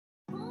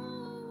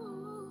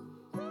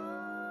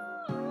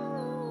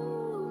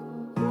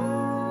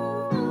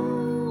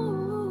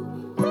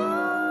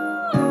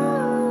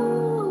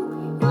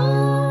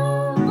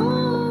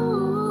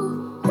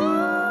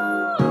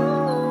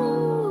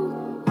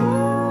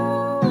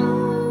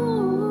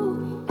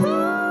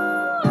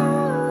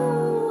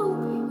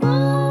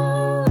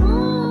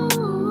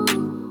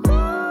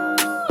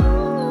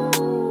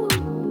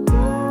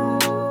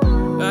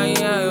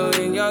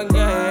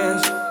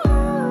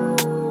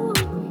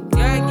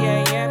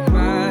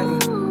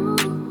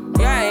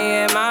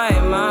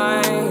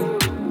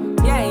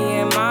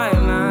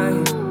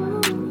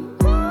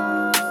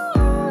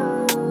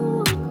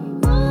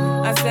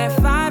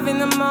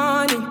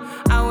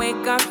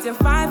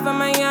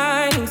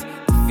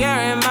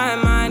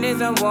is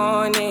a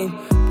warning.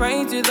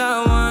 Pray to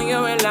the one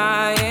you're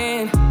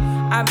relying.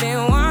 I've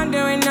been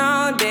wandering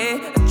all day.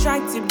 I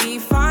tried to be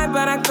fine,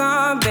 but I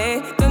can't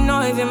be. The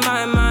noise in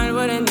my mind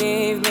wouldn't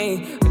leave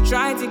me. I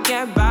tried to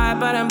get by,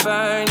 but I'm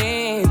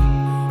burning.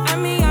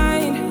 And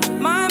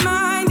behind my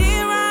mind,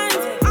 it runs.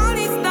 All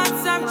these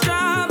thoughts have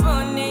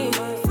troubled me.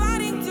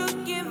 Fighting to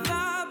give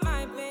up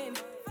my pain.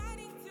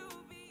 Fighting to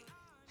be.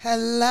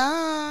 Hello.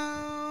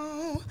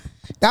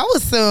 That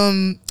was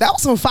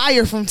some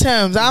fire from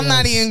Tems. I'm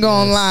not even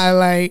gonna lie.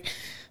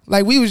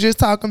 Like we was just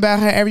talking about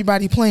how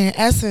everybody playing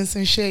Essence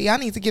and shit. Y'all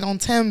need to get on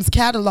Tems'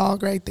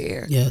 catalog right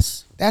there.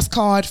 Yes. That's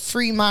called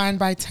Free Mind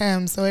by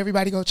Tems. So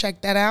everybody go check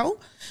that out.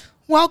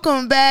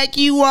 Welcome back,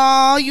 you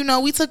all. You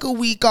know, we took a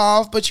week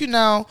off, but you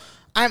know,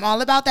 I'm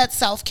all about that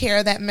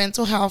self-care, that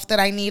mental health, that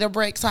I need a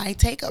break, so I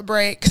take a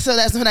break. So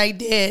that's what I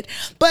did.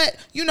 But,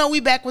 you know, we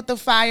back with the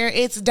fire.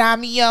 It's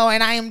Damio,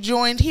 and I am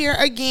joined here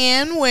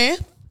again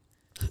with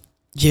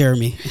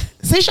Jeremy.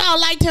 Since y'all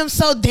liked him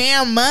so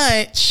damn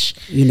much,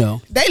 you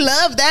know, they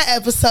love that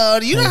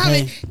episode. You know how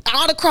many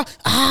all the cross.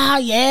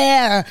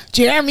 Yeah,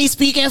 Jeremy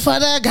speaking for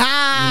the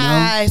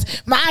guys. You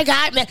know? My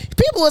God, man,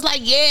 people was like,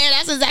 yeah,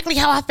 that's exactly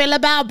how I feel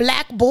about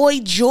Black Boy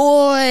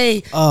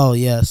Joy. Oh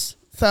yes.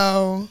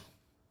 So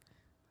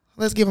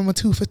let's give him a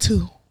 2 for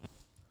 2.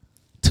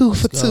 2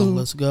 for 2.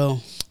 Let's go.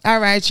 All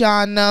right,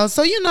 y'all know.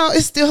 So you know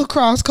it's still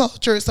cross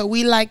culture. So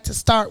we like to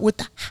start with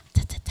the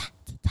topics.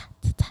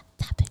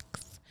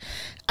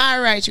 All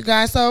right, you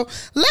guys. So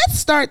let's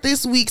start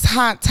this week's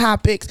hot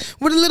topics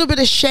with a little bit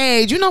of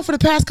shade. You know, for the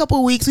past couple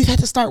of weeks, we've had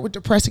to start with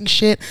depressing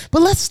shit,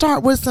 but let's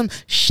start with some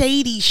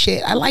shady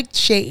shit. I like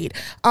shade.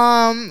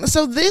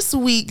 So this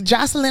week,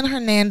 Jocelyn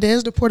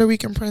Hernandez, the Puerto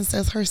Rican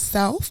princess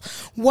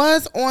herself,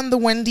 was on the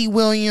Wendy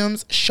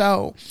Williams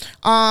show.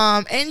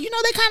 And you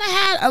know, they kind of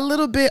had a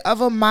little bit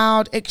of a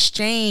mild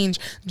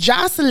exchange.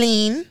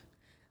 Jocelyn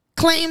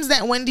claims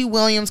that Wendy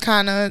Williams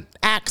kind of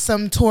acts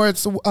some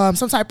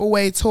type of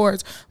way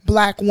towards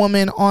Black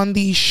women on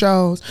these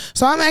shows.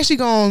 So I'm actually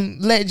going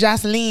to let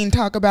Jocelyn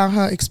talk about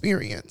her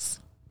experience.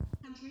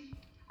 You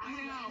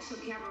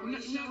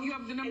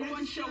have the number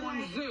one show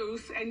on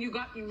Zeus, and you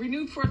got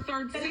renewed for a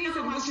third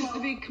season, which is to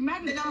be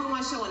commended. The number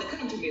one show in the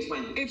country, Miss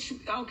Wendy. It's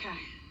okay.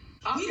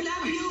 We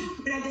love you,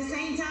 but at the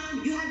same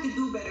time, you have to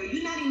do better.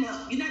 You're not in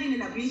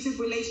an abusive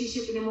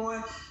relationship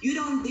anymore. You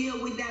don't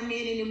deal with that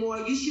man anymore.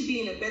 You should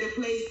be in a better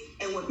place.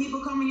 And when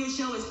people come on your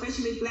show,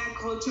 especially Black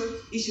culture,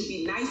 you should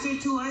be nicer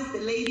to us,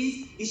 the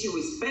ladies. You should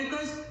respect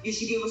us. You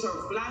should give us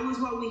our flowers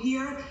while we're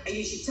here, and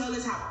you should tell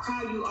us how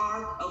proud you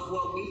are of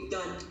what we've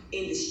done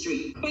in the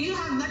street. But you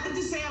have nothing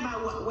to say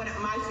about what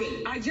my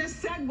feelings. I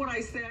just said what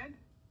I said.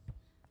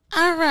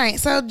 All right,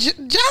 so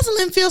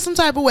Jocelyn feels some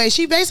type of way.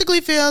 She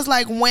basically feels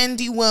like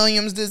Wendy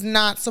Williams does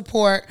not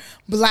support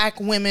Black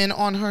women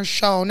on her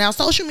show. Now,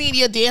 social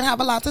media did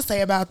have a lot to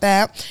say about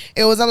that.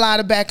 It was a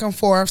lot of back and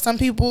forth. Some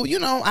people, you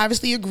know,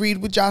 obviously agreed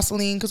with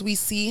Jocelyn because we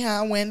see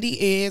how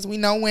Wendy is. We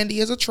know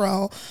Wendy is a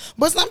troll.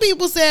 But some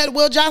people said,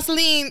 well,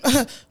 Jocelyn,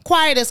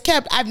 quiet as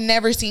kept. I've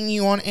never seen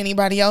you on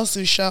anybody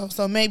else's show,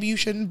 so maybe you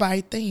shouldn't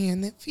bite the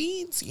hand that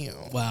feeds you.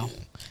 Wow.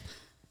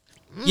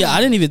 Yeah,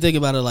 I didn't even think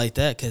about it like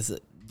that because...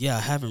 yeah, I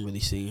haven't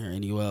really seen her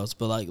anywhere else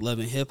but like Love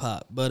and Hip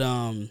Hop. But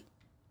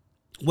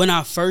when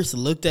I first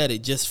looked at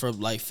it just from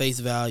like face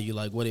value,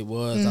 like what it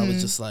was, I was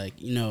just like,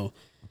 you know,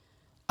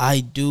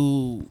 I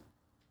do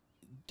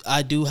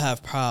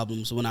have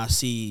problems when I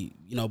see,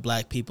 you know,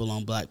 Black people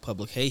on Black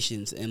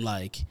publications, and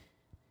like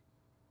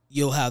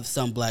you'll have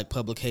some Black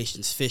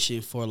publications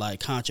fishing for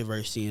like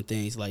controversy and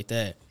things like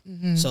that.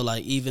 So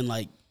like even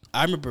like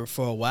I remember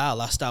for a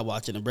while I stopped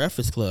watching The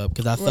Breakfast Club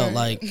because I felt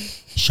like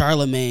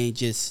Charlemagne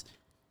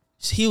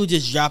he would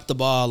just drop the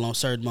ball on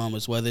certain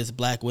moments, whether it's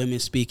Black women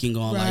speaking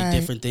on like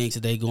different things that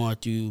they going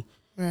through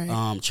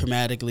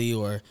traumatically,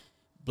 or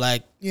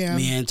Black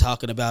men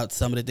talking about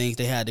some of the things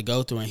they had to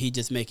go through, and he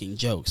just making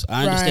jokes.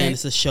 I understand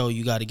it's a show,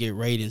 you got to get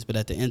ratings, but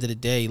at the end of the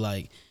day,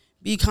 like,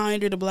 be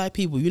kinder to Black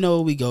people. You know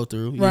what we go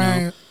through, you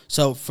know?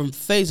 So from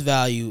face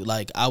value,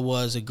 like, I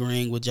was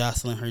agreeing with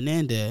Jocelyn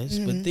Hernandez,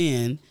 but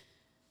then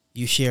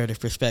you shared a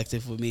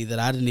perspective with me that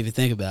I didn't even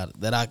think about,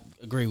 that I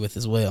agree with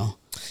as well.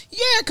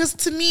 Yeah, because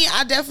to me,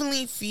 I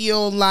definitely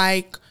feel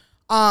like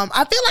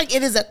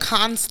it is a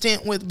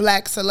constant with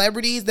Black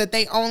celebrities that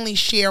they only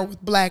share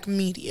with Black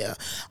media.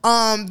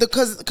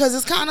 Because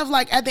it's kind of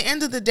like at the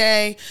end of the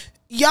day,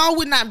 y'all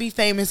would not be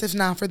famous if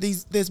not for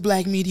this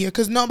Black media,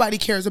 because nobody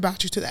cares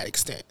about you to that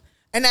extent.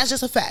 And that's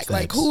just a fact.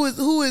 Like,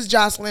 who is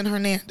Jocelyn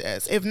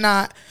Hernandez if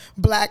not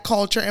Black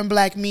culture and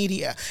Black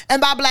media? And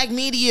by Black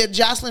media,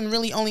 Jocelyn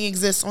really only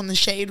exists on the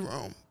Shade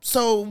Room.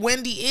 So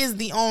Wendy is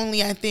the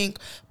only, I think,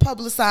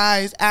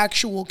 publicized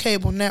actual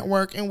cable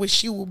network in which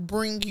she will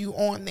bring you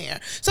on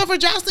there. So for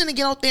Jocelyn to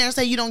get out there and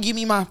say, you don't give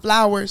me my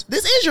flowers,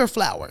 this is your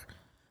flower.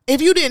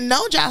 If you didn't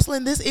know,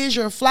 Jocelyn, this is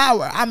your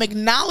flower. I'm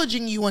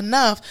acknowledging you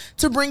enough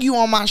to bring you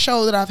on my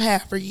show that I've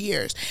had for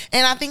years.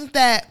 And I think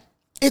that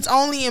it's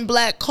only in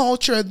Black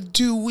culture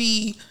do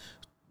we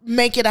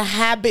make it a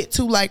habit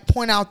to like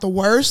point out the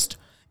worst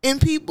in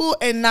people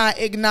and not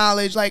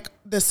acknowledge like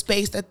the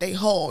space that they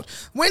hold.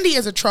 Wendy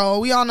is a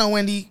troll. We all know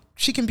Wendy.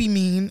 She can be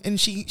mean, and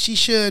she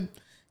should,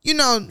 you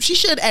know, she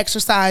should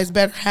exercise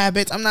better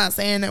habits. I'm not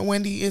saying that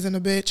Wendy isn't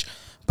a bitch,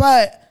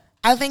 but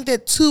I think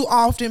that too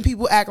often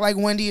people act like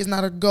Wendy is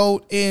not a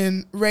GOAT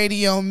in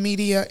radio,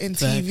 media, and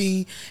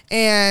TV.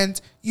 And,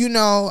 you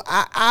know,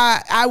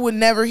 I would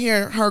never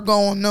hear her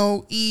go on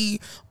no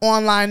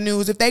online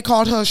news. If they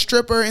called her a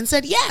stripper and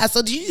said, yeah,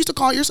 so do you used to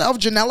call yourself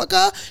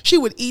Janelica? She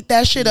would eat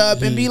that shit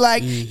up and be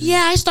like,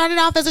 yeah, I started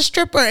off as a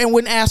stripper, and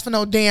wouldn't ask for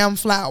no damn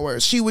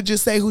flowers. She would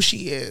just say who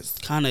she is.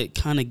 Kind of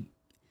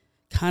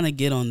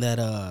get on that,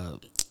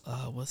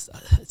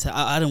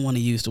 I didn't want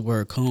to use the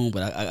word coon,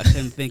 but I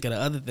couldn't think of the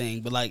other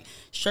thing. But like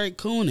straight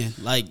cooning,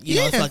 like you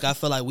know, it's like I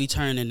feel like we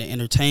turn into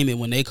entertainment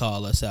when they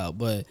call us out,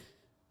 but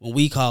when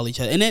we call each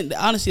other, and then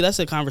honestly, that's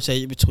a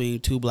conversation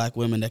between two black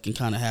women that can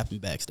kind of happen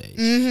backstage.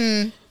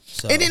 Mm-hmm.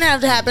 So, it didn't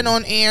have to happen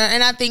on air,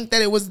 and I think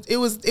that it was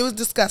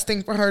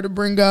disgusting for her to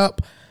bring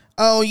up,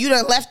 oh, you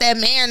done left that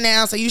man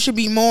now, so you should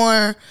be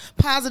more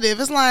positive.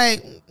 It's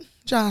like,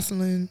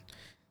 Jocelyn,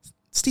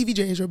 Stevie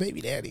J is your baby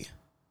daddy.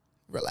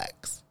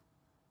 Relax.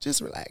 Just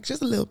relax,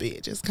 just a little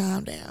bit. Just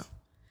calm down,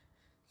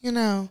 you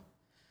know.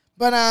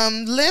 But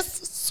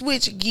let's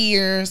switch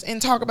gears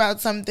and talk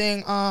about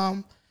something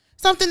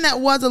that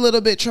was a little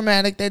bit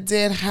traumatic that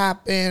did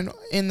happen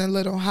in the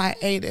little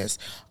hiatus.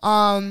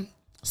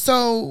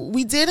 So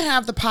we did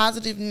have the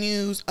positive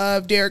news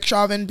of Derek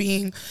Chauvin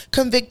being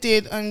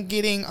convicted and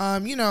getting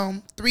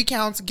 3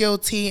 counts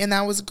guilty, and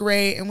that was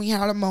great. And we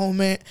had a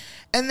moment,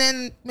 and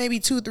then maybe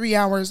 2-3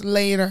 hours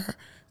later,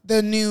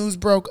 the news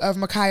broke of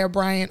Ma'Khia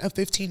Bryant, a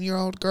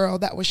 15-year-old girl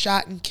that was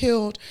shot and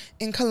killed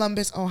in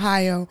Columbus,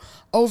 Ohio,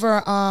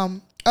 over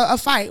a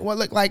fight, what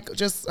looked like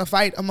just a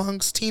fight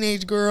amongst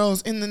teenage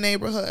girls in the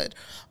neighborhood.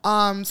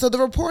 So the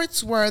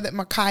reports were that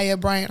Ma'Khia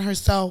Bryant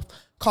herself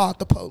called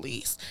the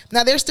police.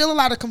 Now, there's still a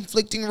lot of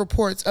conflicting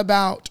reports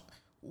about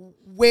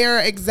where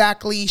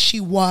exactly she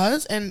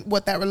was and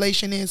what that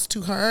relation is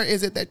to her.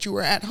 Is it that you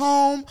were at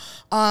home?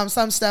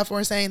 Some stuff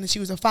were saying that she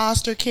was a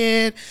foster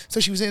kid, so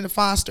she was in a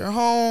foster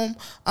home.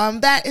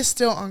 That is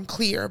still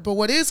unclear. But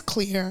what is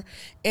clear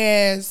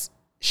is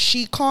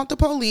she called the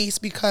police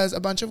because a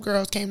bunch of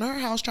girls came to her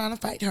house trying to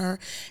fight her,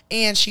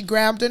 and she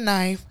grabbed a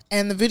knife.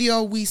 And the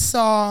video, we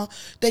saw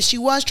that she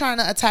was trying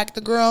to attack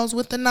the girls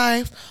with the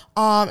knife.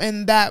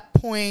 And that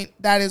point,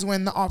 that is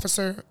when the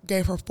officer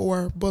gave her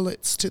 4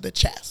 bullets to the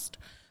chest.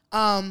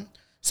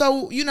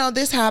 So, you know,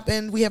 this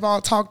happened. We have all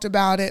talked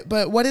about it.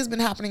 But what has been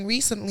happening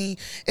recently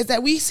is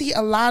that we see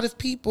a lot of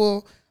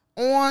people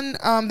on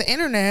the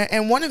internet,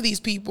 and one of these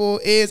people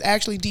is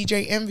actually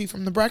DJ Envy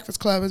from The Breakfast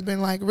Club, has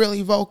been like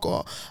really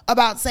vocal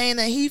about saying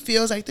that he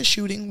feels like the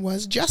shooting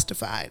was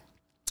justified.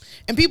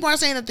 And people are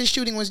saying that this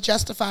shooting was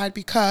justified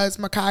because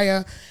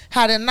Ma'Khia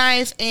had a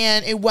knife,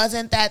 and it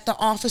wasn't that the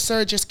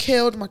officer just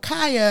killed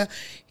Ma'Khia.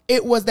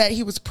 It was that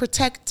he was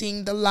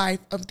protecting the life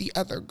of the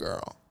other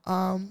girl.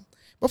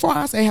 Before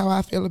I say how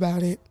I feel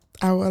about it,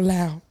 I will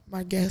allow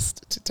my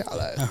guest to tell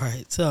us. All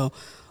right. So,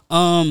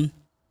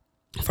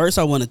 first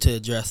I wanted to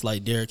address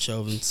like Derek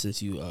Chauvin,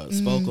 since you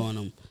spoke on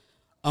him.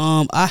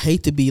 I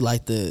hate to be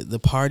like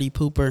the party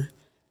pooper,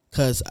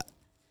 because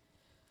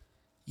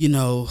you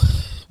know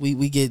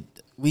we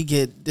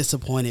get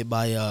disappointed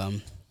by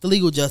the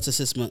legal justice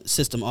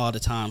system all the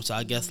time. So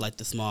I guess like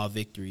the small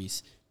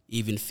victories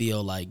even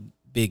feel like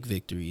big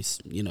victories,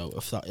 you know,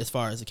 as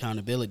far as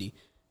accountability.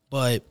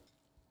 But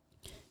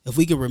if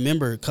we could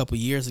remember, a couple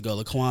years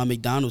ago, Laquan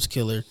McDonald's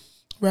killer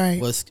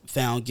was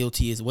found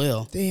guilty as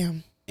well.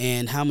 Damn.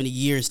 And how many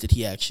years did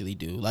he actually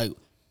do? Like,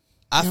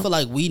 I feel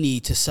like we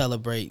need to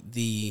celebrate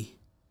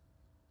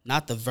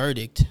not the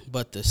verdict,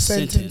 but the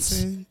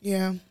sentence.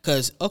 Yeah.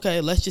 Because, okay,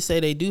 let's just say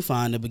they do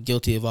find him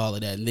guilty of all of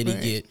that, and then he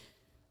get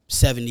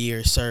 7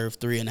 years served,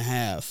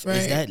 3.5.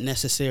 Is that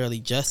necessarily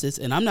justice?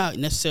 And I'm not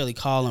necessarily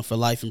calling for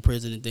life in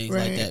prison and things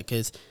like that,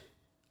 because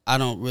I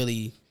don't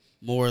really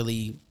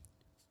morally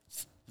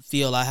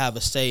feel I have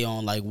a say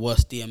on like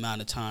what's the amount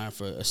of time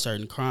for a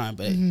certain crime,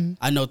 but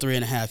I know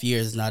 3.5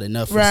 years is not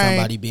enough for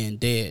somebody being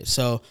dead.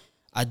 So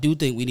I do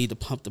think we need to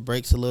pump the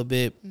brakes a little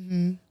bit,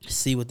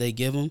 see what they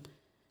give them,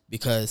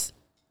 because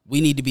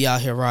we need to be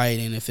out here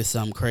rioting if it's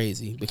something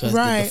crazy, because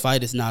the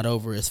fight is not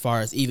over as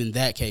far as even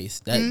that case.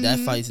 That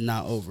fight's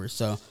not over.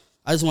 So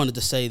I just wanted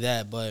to say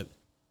that, but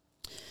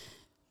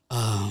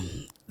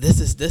this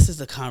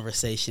is a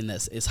conversation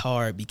it's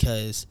hard,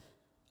 because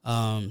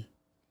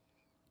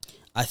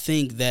I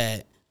think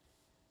that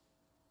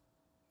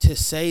to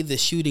say the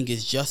shooting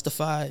is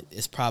justified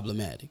is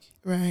problematic.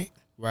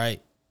 Right?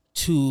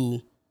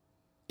 To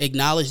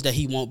acknowledge that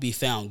he won't be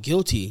found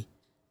guilty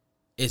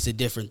is a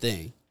different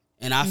thing.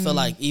 And I feel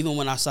like even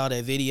when I saw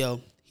that video,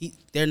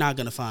 they're not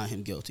going to find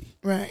him guilty.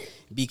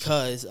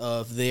 Because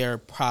of their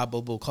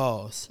probable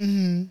cause.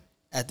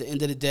 At the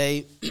end of the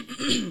day,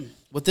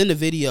 within the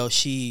video,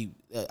 she,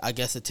 I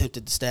guess,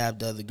 attempted to stab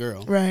the other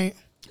girl.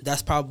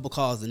 That's probable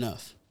cause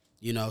enough.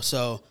 You know,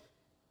 so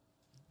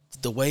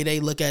the way they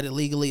look at it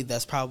legally,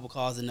 that's probable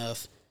cause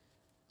enough.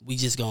 we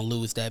just gonna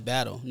lose that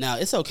battle. Now,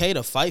 it's okay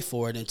to fight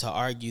for it and to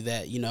argue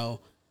that, you know,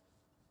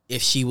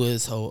 if she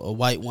was a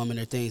white woman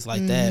or things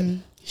like that,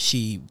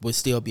 she would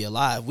still be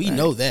alive. We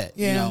know that,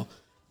 you know.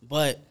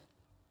 But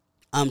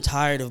I'm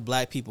tired of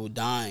black people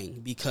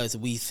dying because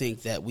we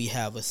think that we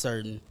have a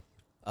certain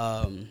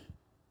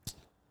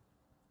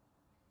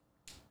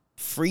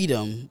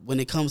freedom when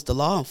it comes to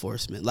law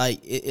enforcement. Like,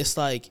 it's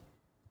like,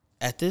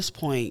 at this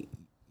point,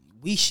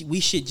 we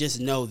should just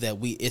know that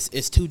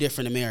it's two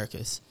different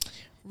Americas.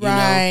 You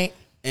know?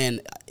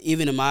 And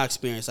even in my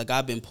experience, like,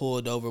 I've been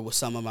pulled over with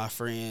some of my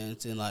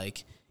friends and,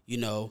 like, you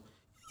know,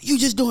 you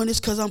just doing this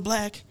because I'm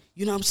black.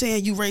 You know what I'm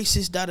saying? You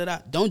racist, da-da-da.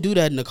 Don't do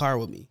that in the car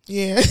with me.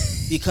 Yeah.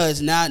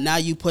 Because now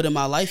you putting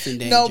my life in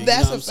danger. No,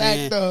 that's you know a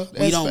fact, though.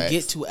 We don't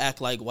get to act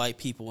like white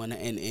people and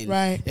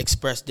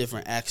express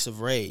different acts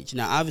of rage.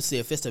 Now, obviously,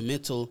 if it's a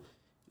mental,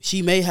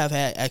 she may have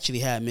actually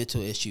had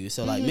mental issues.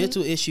 So, like,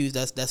 mental issues,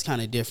 that's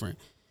kind of different.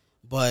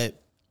 But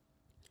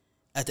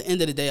at the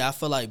end of the day, I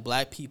feel like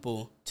black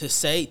people,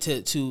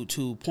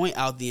 to point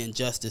out the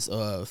injustice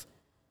of,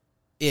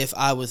 if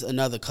I was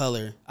another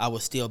color, I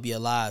would still be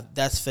alive.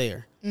 That's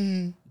fair.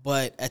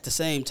 But at the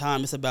same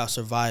time, it's about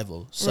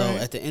survival. So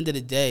at the end of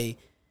the day,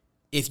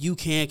 if you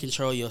can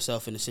control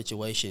yourself in a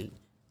situation,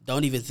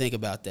 don't even think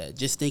about that.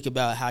 Just think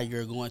about how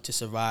you're going to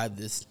survive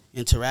this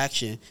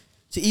interaction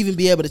to even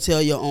be able to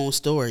tell your own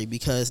story,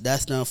 because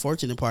that's the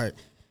unfortunate part.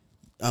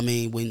 I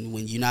mean,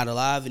 when you're not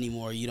alive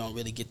anymore, you don't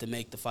really get to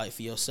make the fight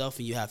for yourself,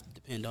 and you have to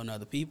depend on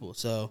other people.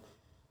 So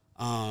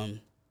I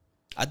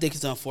think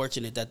it's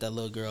unfortunate that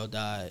little girl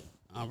died,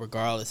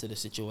 regardless of the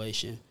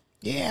situation.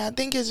 Yeah, I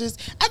think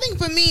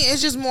for me,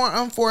 it's just more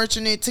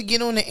unfortunate to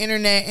get on the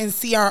internet and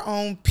see our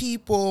own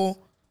people,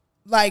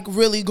 like,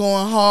 really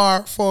going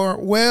hard for,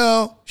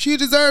 well, she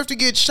deserved to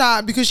get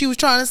shot because she was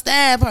trying to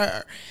stab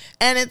her.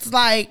 And it's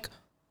like,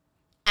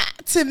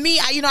 to me,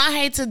 I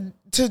hate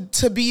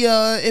to be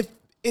if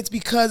it's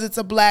because it's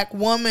a black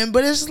woman,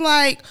 but it's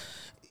like,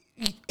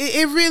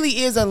 it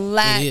really is a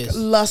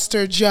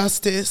lackluster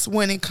justice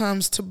when it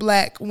comes to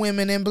black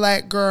women and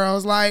black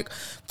girls. Like,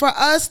 for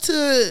us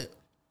to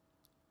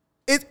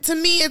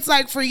me, it's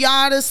like, for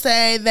y'all to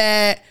say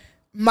that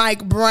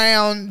Mike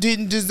Brown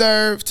didn't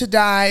deserve to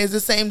die is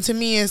the same to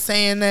me as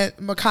saying that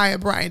Ma'Khia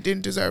Bryant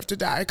didn't deserve to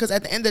die. Because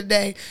at the end of the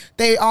day,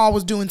 they all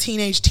was doing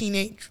teenage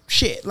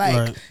shit.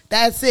 Like,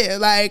 that's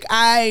it. Like,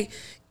 I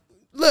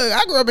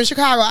grew up in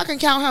Chicago. I can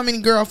count how many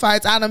girl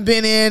fights I done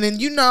been in,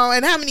 and, you know,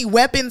 and how many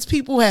weapons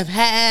people have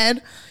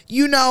had,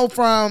 you know,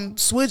 from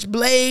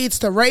switchblades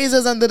to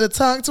razors under the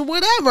tongue to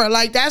whatever.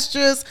 Like, that's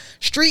just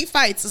street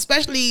fights,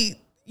 especially,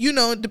 you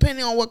know,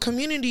 depending on what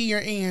community you're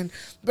in.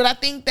 But I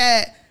think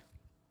that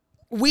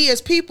we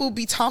as people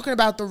be talking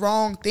about the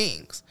wrong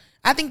things.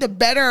 I think the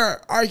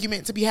better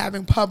argument to be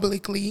having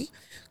publicly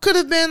could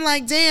have been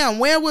like, damn,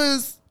 where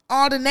was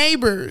all the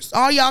neighbors?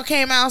 All y'all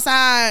came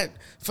outside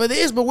for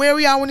this, but where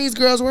were y'all when these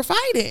girls were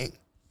fighting?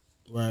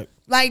 Right.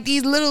 Like,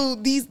 these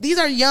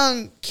are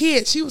young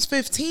kids. She was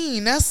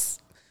 15. That's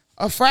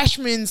a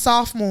freshman,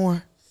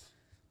 sophomore.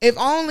 If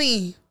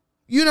only,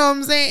 you know what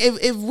I'm saying?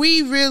 If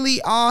we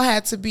really all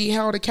had to be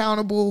held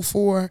accountable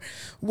for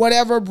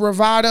whatever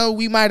bravado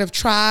we might have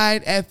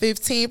tried at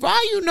 15, for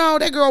all you know,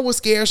 that girl was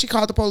scared. She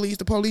called the police.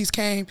 The police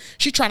came.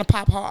 She trying to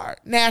pop hard.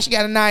 Now she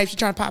got a knife. She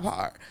trying to pop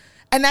hard.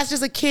 And that's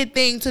just a kid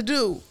thing to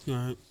do.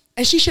 Right.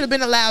 And she should have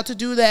been allowed to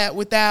do that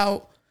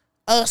without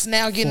us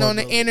now getting on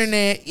the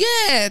internet.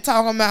 Yeah,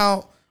 talking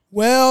about,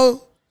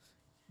 well,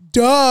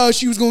 duh,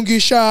 she was going to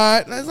get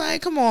shot. And it's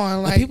like, come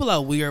on. Like, people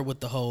are weird with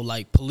the whole,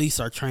 like, police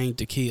are trained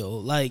to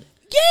kill. Like,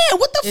 yeah,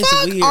 what the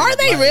fuck? Weird. Are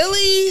they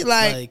really?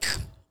 Like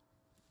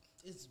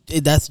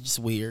that's just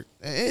weird.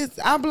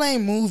 I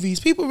blame movies.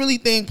 People really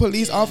think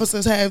police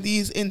officers have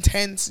these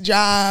intense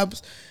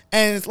jobs,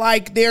 and it's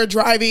like they're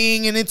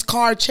driving and it's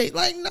car chase.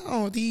 Like,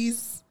 no,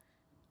 these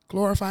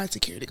glorified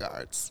security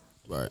guards.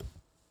 Right.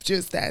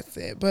 Just that's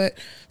it. But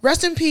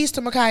rest in peace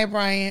to Ma'Khia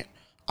Bryant.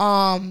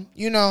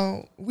 You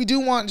know, we do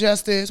want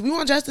justice. We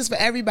want justice for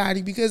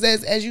everybody, because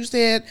as you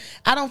said,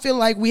 I don't feel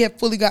like we have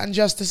fully gotten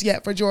justice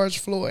yet for George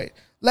Floyd.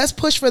 Let's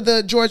push for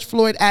the George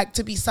Floyd Act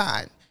to be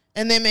signed,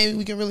 and then maybe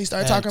we can really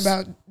start talking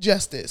about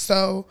justice.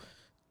 So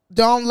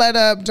don't let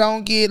up.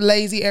 Don't get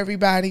lazy,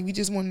 everybody. We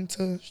just wanted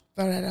to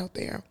throw that out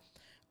there.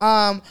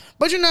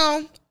 But, you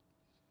know,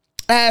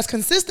 as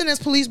consistent as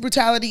police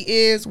brutality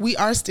is, we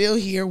are still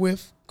here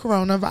with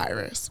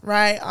coronavirus,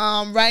 right?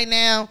 Right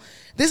now,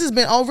 this has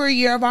been over a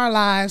year of our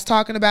lives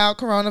talking about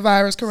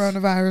coronavirus.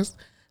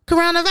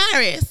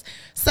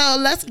 So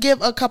let's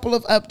give a couple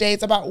of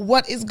updates about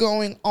what is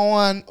going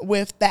on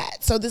with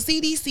that. So the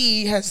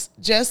CDC has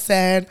just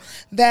said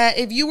that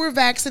if you were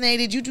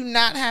vaccinated, you do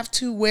not have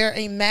to wear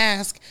a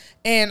mask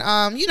in,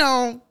 you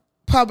know,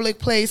 public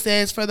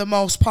places for the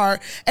most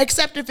part,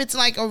 except if it's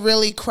like a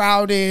really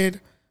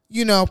crowded,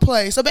 you know,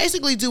 place. So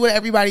basically do what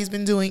everybody's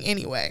been doing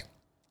anyway.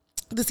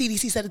 The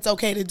CDC said it's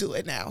okay to do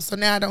it now. So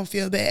now I don't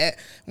feel bad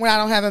when I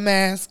don't have a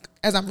mask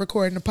as I'm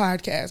recording the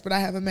podcast, but I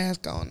have a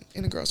mask on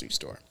in the grocery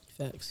store.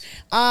 Facts.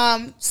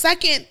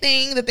 Second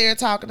thing that they're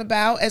talking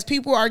about, as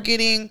people are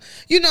getting,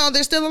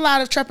 there's still a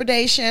lot of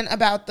trepidation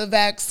about the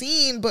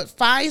vaccine, but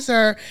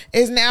Pfizer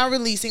is now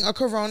releasing a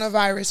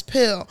coronavirus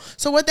pill.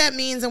 So what that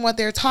means and what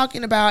they're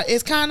talking about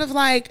is kind of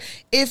like,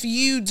 if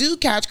you do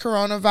catch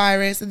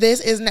coronavirus, this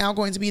is now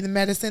going to be the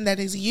medicine that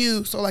is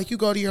used. So like, you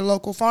go to your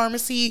local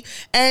pharmacy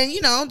and,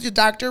 your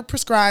doctor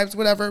prescribes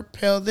whatever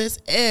pill this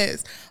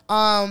is.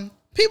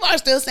 People are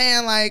still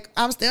saying like,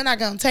 I'm still not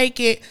going to take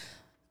it.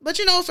 But,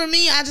 for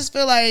me, I just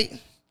feel like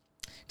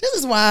this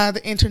is why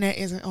the internet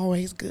isn't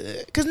always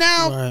good. Because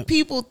now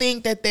people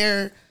think that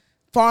they're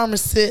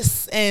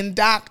pharmacists and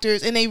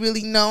doctors and they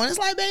really know. And it's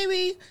like,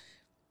 baby,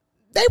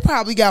 they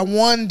probably got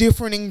one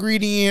different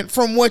ingredient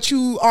from what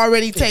you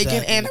already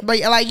taken.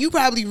 Exactly. But you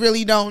probably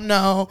really don't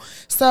know.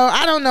 So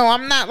I don't know.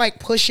 I'm not like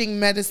pushing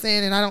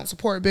medicine and I don't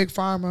support Big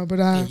Pharma. But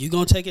you're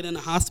going to take it in the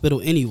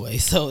hospital anyway.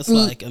 So it's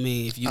like,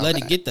 if you let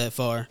it get that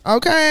far.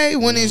 Okay.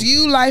 When it's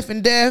you, life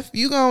and death,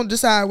 you going to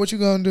decide what you're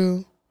going to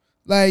do.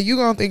 Like, you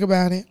going to think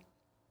about it.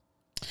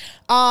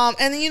 And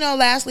then,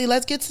 lastly,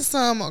 let's get to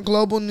some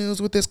global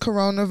news with this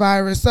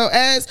coronavirus. So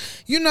as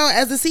the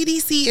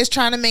CDC is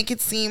trying to make it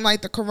seem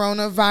like the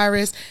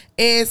coronavirus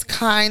is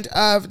kind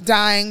of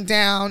dying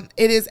down,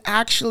 it is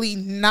actually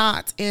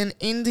not in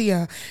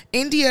India.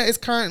 India is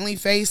currently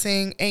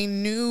facing a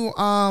new,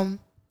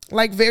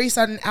 very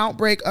sudden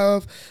outbreak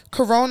of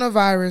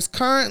coronavirus.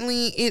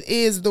 Currently, it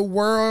is the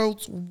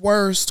world's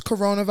worst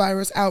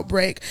coronavirus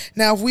outbreak.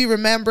 Now, if we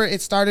remember,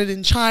 it started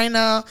in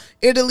China.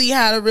 Italy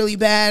had a really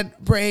bad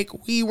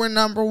break. We were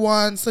number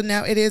one. So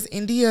now it is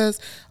India's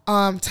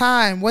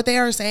time. What they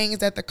are saying is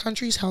that the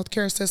country's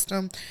healthcare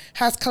system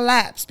has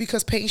collapsed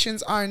because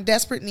patients are in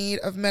desperate need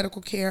of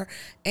medical care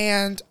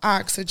and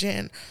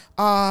oxygen.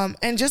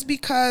 And just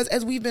because,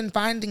 as we've been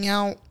finding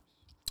out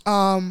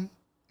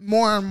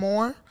more and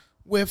more,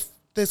 with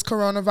this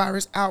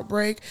coronavirus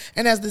outbreak,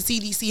 and as the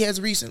CDC has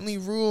recently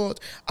ruled,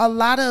 a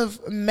lot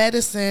of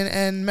medicine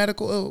and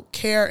medical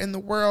care in the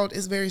world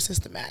is very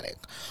systematic.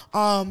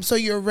 So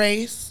your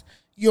race,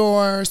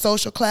 your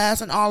social class,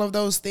 and all of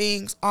those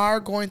things are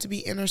going to be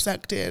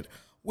intersected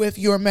with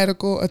your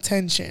medical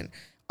attention.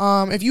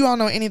 If you all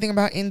know anything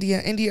about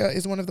India, India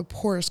is one of the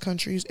poorest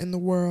countries in the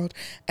world.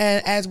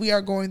 And as we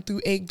are going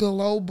through a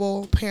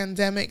global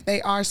pandemic,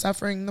 they are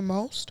suffering the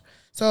most.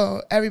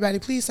 So everybody,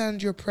 please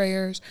send your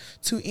prayers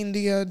to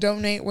India.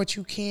 Donate what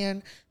you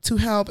can to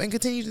help and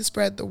continue to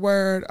spread the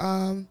word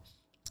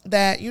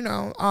that,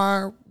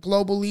 our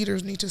global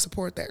leaders need to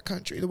support that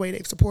country the way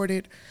they've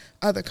supported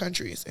other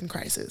countries in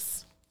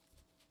crisis.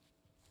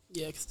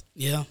 Yeah,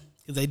 because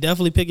they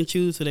definitely pick and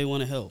choose who they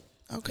want to help.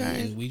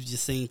 Okay. And we've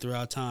just seen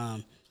throughout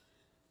time,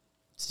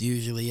 it's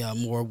usually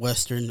more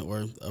Western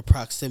or a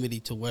proximity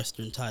to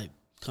Western type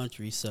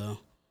countries. So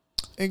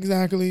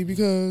exactly,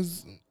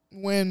 because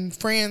when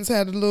France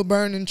had a little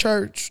burning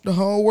church, the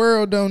whole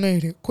world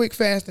donated quick,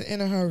 fast, and in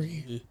a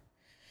hurry. Mm-hmm.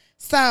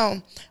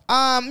 So,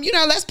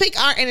 let's pick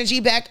our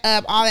energy back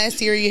up, all that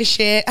serious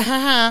shit.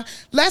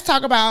 Let's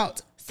talk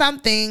about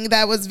something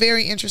that was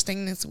very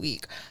interesting this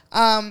week.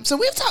 So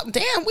we talking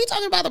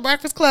about the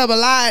Breakfast Club a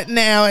lot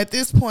now at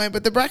this point,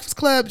 but the Breakfast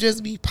Club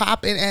just be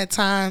popping at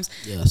times.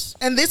 Yes.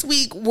 And this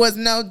week was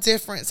no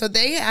different. So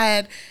they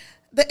had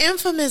the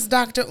infamous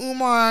Dr.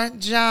 Umar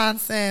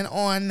Johnson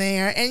on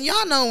there. And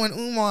y'all know when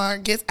Umar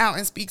gets out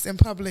and speaks in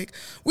public,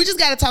 we just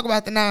got to talk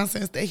about the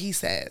nonsense that he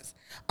says.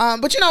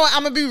 But you know what?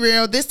 I'm going to be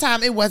real. This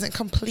time it wasn't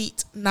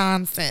complete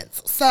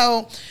nonsense.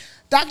 So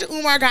Dr.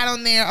 Umar got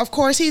on there. Of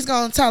course, he's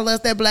going to tell us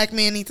that black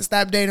men need to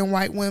stop dating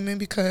white women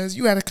because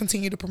you got to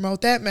continue to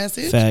promote that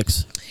message.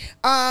 Facts.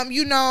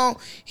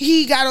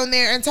 He got on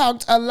there and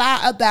talked a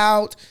lot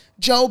about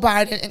Joe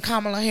Biden and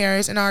Kamala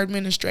Harris in our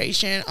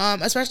administration,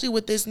 especially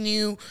with this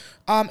new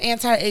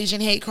anti-Asian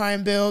hate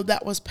crime bill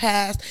that was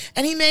passed.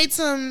 And he made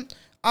some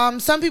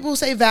people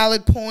say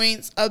valid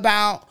points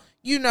about,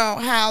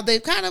 how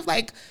they've kind of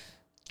like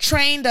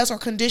trained us or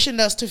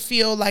conditioned us to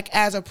feel like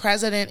as a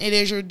president, it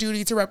is your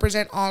duty to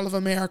represent all of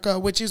America,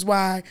 which is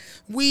why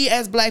we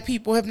as black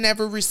people have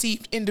never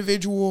received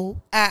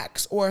individual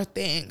acts or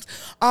things.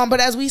 But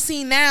as we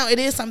see now, it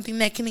is something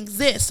that can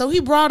exist. So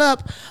he brought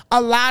up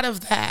a lot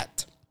of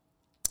that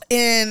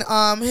in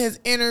his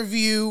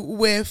interview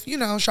with,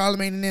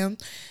 Charlamagne and them.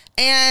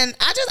 And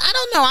I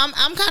don't know.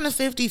 I'm kind of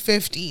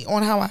 50-50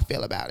 on how I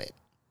feel about it.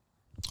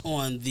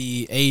 On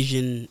the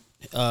Asian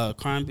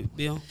crime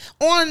bill?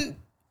 On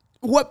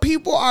what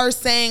people are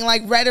saying,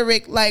 like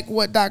rhetoric, like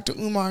what Dr.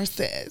 Umar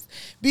says.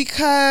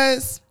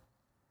 Because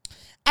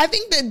I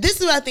think that this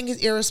is what I think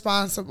is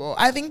irresponsible.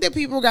 I think that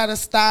people got to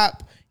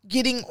stop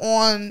getting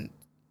on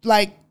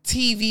like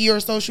TV or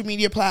social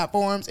media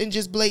platforms and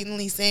just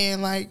blatantly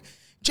saying like,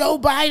 Joe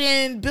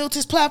Biden built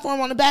his platform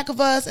on the back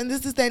of us and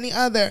this, that, and the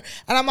other.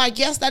 And I'm like,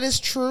 yes, that is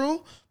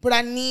true, but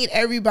I need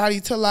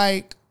everybody to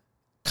like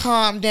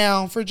calm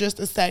down for just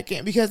a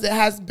second because it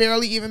has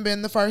barely even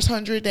been the first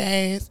 100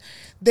 days.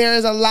 There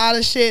is a lot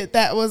of shit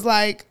that was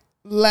like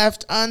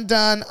left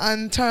undone,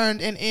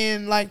 unturned, and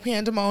in like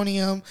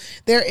pandemonium.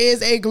 There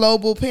is a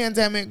global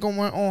pandemic going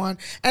on.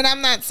 And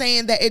I'm not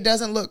saying that it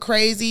doesn't look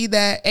crazy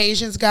that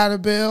Asians got a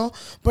bill,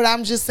 but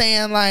I'm just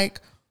saying,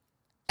 like,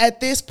 at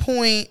this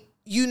point,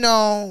 you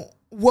know,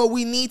 what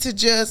we need to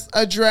just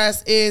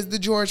address is the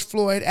George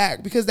Floyd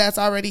Act, because that's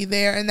already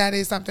there and that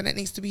is something that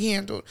needs to be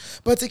handled.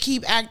 But to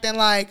keep acting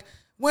like,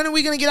 when are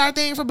we going to get our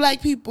thing for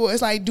black people?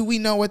 It's like, do we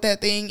know what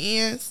that thing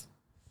is?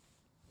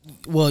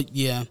 Well,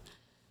 yeah,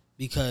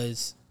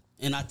 because,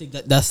 and I think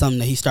that that's something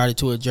that he started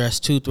to address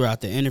too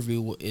throughout the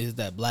interview, is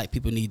that black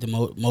people need to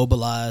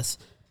mobilize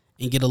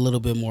and get a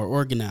little bit more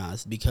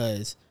organized,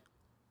 because,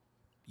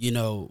 you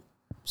know,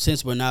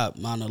 since we're not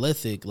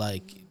monolithic,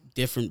 like,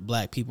 different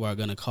black people are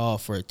going to call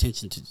for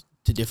attention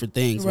to different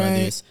things, right.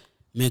 whether it's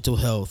mental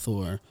health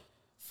or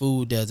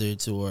food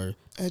deserts or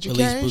Education.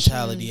 police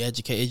brutality,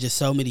 education. It's just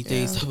so many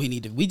things that we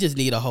need to. We just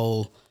need a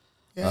whole,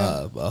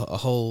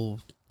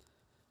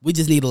 we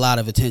just need a lot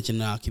of attention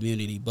in our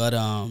community. But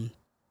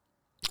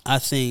I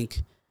think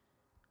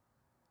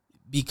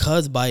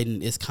because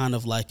Biden is kind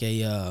of like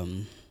a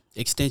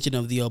extension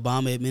of the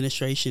Obama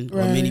administration,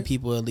 right. or many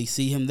people at least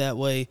see him that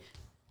way,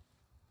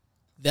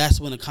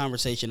 that's when a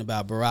conversation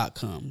about Barack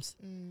comes.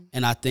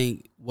 And I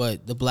think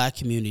what the black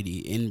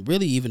community, and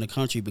really even the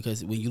country,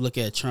 because when you look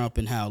at Trump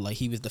and how like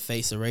he was the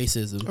face of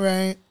racism,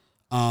 right?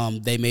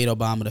 They made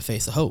Obama the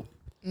face of hope.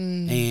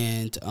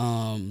 And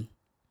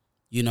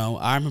you know,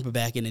 I remember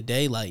back in the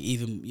day, like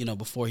even, you know,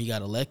 before he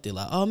got elected,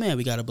 like, oh man,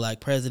 we got a black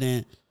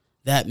president.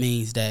 That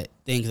means that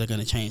things are going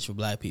to change for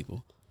black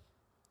people.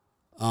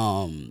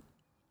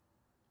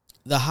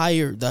 The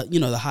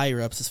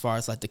higher ups, as far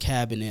as like the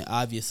cabinet,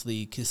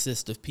 obviously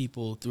consists of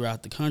people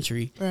throughout the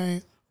country,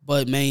 right?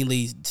 But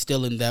mainly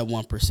still in that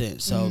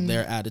 1%. So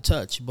they're out of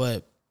touch.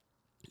 But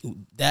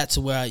that's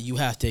where you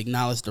have to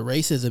acknowledge the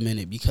racism in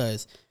it,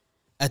 because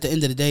at the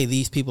end of the day,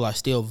 these people are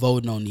still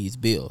voting on these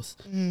bills.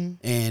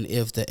 And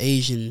if the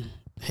Asian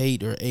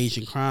hate or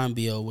Asian crime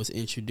bill was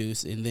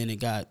introduced and then it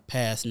got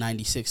passed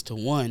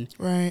 96-1,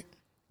 right?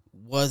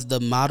 Was the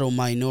model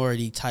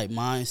minority type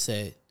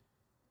mindset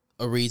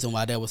a reason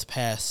why that was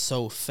passed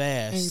so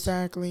fast?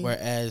 Exactly.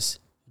 Whereas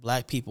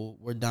black people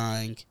were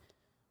dying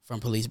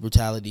from police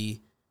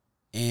brutality,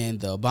 and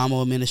the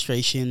Obama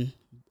administration,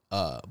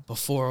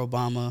 before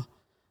Obama,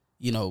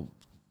 you know,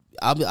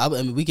 I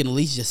mean, we can at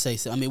least just say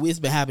so. I mean, it's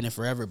been happening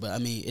forever, but I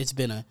mean, it's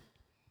been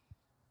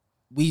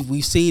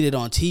we've seen it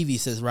on TV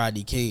since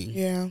Rodney King.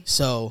 Yeah.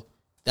 So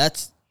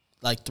that's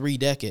like 3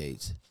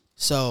 decades.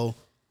 So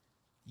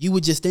you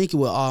would just think it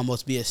would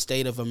almost be a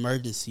state of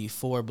emergency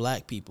for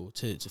black people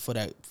for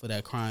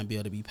that crime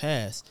bill to be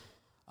passed,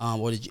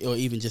 or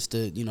even just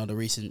the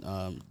recent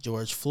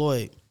George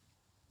Floyd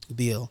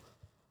bill,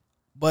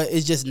 but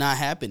it's just not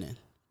happening.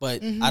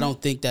 But I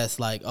don't think that's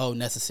like, oh,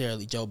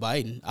 necessarily Joe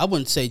Biden. I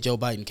wouldn't say Joe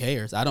Biden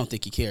cares. I don't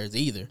think he cares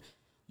either.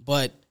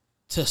 But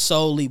to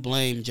solely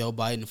blame Joe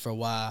Biden for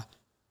why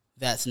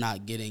that's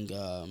not getting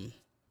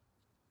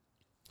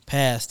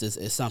passed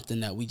is something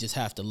that we just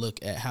have to look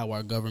at how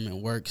our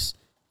government works,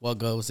 what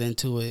goes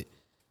into it.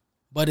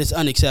 But it's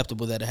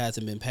unacceptable that it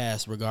hasn't been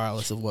passed,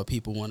 regardless of what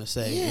people want to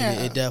say. Yeah.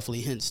 And it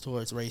definitely hints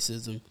towards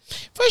racism.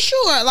 For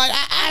sure. Like,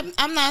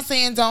 I'm not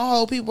saying don't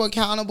hold people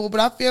accountable, but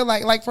I feel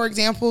like for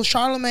example,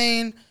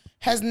 Charlemagne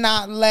has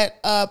not let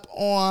up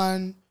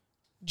on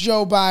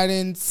Joe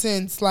Biden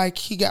since, like,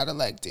 he got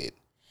elected.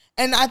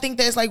 And I think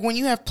that's, like, when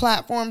you have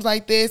platforms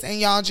like this and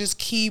y'all just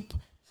keep,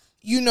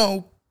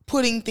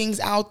 putting things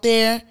out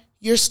there,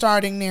 you're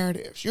starting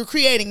narratives. You're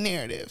creating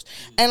narratives.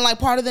 And, like,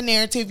 part of the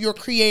narrative you're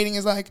creating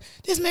is, like,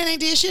 this man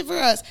ain't did shit for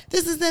us.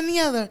 This is and the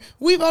other.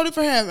 We voted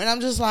for him. And I'm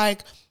just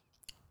like,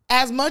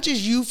 as much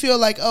as you feel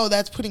like, oh,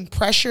 that's putting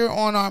pressure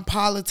on our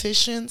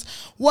politicians,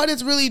 what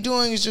it's really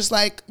doing is just,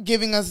 like,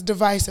 giving us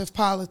divisive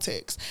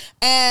politics.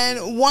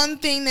 And one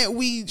thing that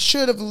we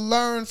should have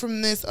learned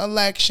from this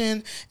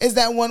election is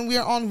that when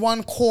we're on one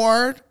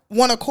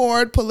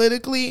accord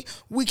politically,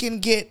 we can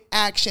get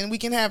action. We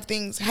can have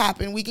things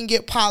happen. We can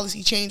get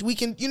policy change. We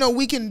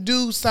can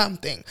do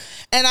something.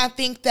 And I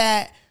think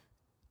that,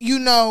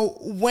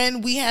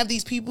 when we have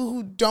these people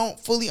who don't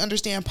fully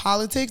understand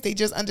politics, they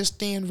just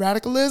understand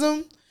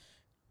radicalism,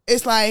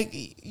 it's like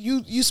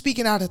you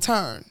speaking out of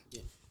turn.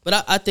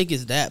 But I think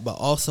it's that, but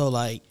also,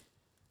 like,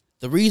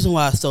 the reason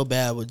why it's so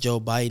bad with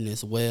Joe Biden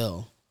as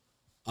well,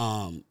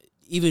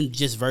 even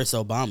just versus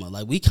Obama,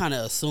 like, we kind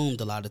of assumed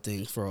a lot of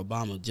things for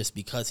Obama just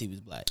because he was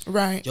black.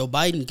 Right. Joe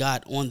Biden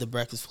got on the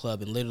Breakfast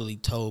Club and literally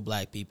told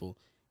black people,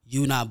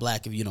 "You not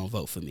black if you don't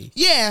vote for me."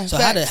 Yeah. So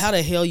how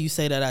the hell you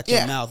say that out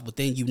your mouth, but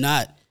then you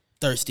not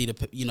thirsty to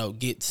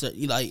get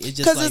like, it's just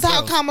because like, it's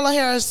how Kamala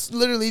Harris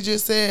literally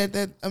just said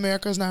that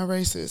America's not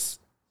racist.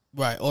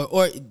 Right,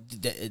 or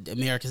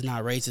America's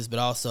not racist, but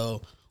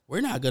also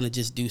we're not going to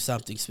just do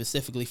something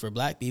specifically for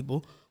black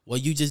people. Well,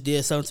 you just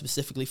did something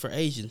specifically for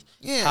Asians.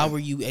 Yeah. How were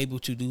you able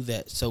to do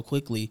that so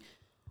quickly?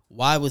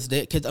 Why was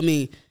that? Because, I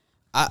mean,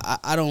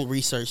 I don't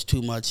research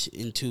too much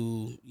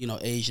into,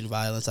 Asian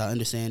violence. I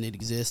understand it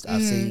exists.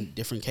 I've seen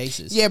different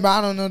cases. Yeah, but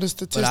I don't know the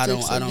statistics.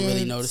 But I don't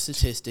really know the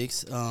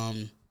statistics.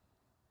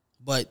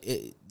 but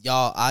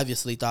y'all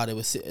obviously thought it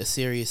was a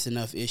serious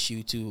enough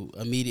issue to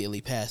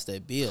immediately pass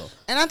that bill.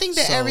 And I think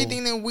that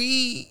everything that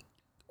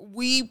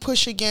we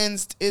push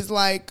against is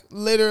like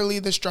literally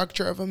the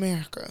structure of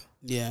America.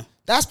 Yeah.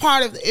 That's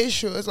part of the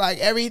issue. It's like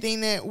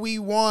everything that we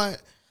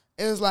want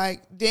is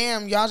like,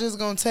 damn, y'all just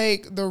gonna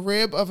take the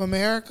rib of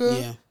America.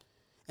 Yeah.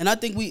 And I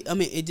think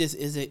it just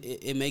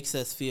it makes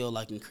us feel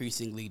like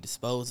increasingly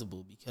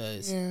disposable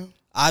because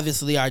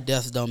obviously our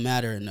deaths don't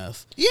matter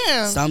enough.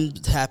 Yeah. Some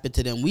happen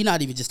to them. We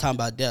not even just talking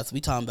about deaths. We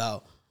talking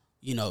about,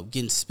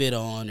 getting spit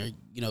on or,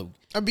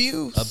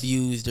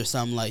 abused or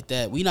something like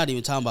that. We not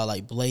even talking about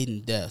like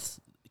blatant deaths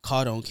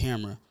caught on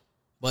camera.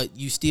 But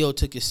you still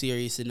took it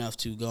serious enough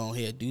to go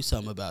ahead and do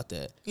something about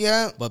that.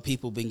 Yeah. But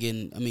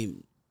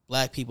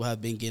black people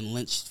have been getting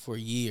lynched for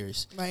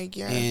years. Like,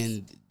 yeah.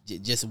 And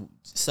just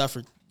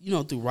suffered,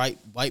 through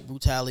white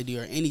brutality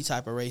or any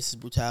type of racist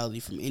brutality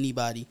from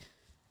anybody.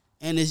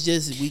 And it's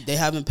just, they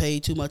haven't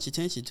paid too much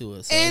attention to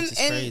it. So it's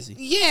just crazy.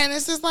 Yeah, and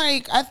it's just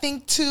like, I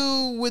think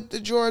too, with the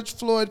George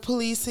Floyd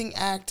Policing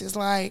Act is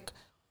like,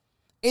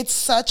 it's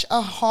such a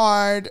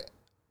hard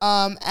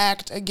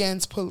act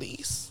against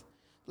police.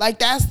 Like,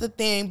 that's the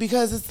thing,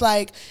 because it's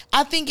like,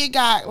 I think it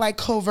got, like,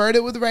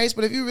 coverted with race,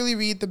 but if you really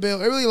read the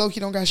bill, it really low-key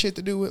don't got shit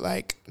to do with,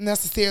 like,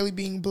 necessarily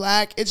being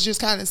black. It's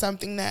just kind of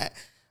something that,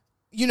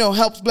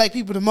 helps black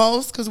people the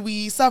most, because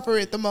we suffer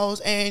it the most,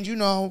 and,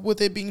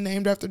 with it being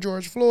named after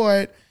George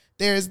Floyd,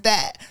 there's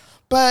that.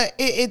 But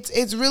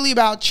it's really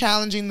about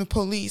challenging the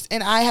police,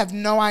 and I have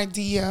no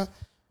idea.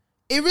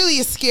 It really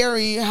is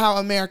scary how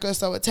America is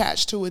so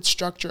attached to its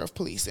structure of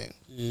policing.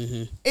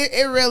 Mm-hmm.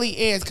 It really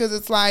is, because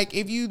it's like,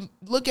 if you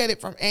look at it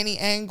from any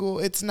angle,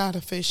 it's not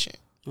efficient.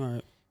 All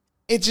right.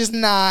 It's just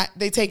not.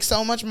 They take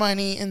so much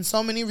money and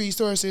so many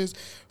resources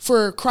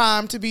for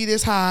crime to be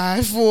this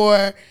high,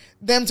 for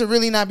them to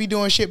really not be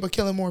doing shit but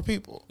killing more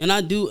people. And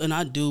I do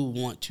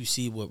want to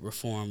see what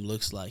reform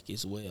looks like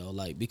as well.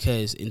 Like,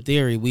 because in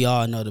theory, we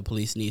all know the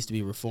police needs to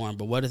be reformed,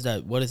 but what does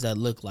that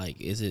look like?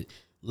 Is it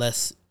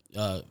less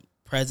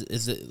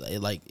is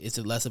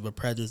it less of a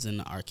presence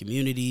in our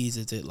communities?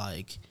 Is it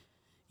like,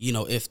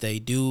 if they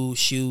do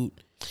shoot,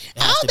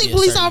 I don't think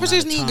police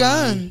officers need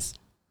guns,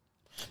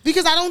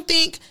 because I don't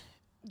think,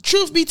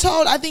 truth be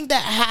told, I think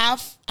that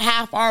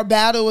half our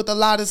battle with a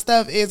lot of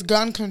stuff is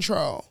gun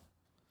control.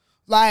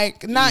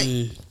 Like, not,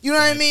 you know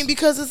what I mean?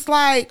 Because it's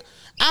like,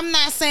 I'm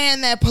not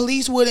saying that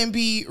police wouldn't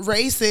be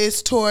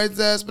racist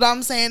towards us, but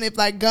I'm saying if,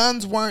 like,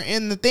 guns weren't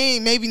in the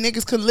thing, maybe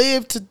niggas could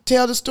live to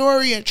tell the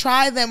story and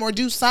try them or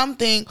do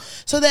something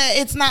so that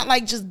it's not,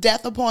 like, just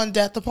death upon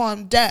death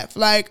upon death.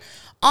 Like,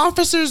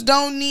 officers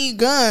don't need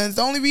guns.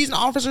 The only reason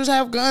officers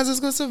have guns is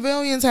because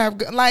civilians have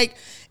guns. Like,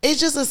 it's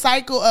just a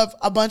cycle of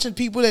a bunch of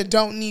people that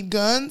don't need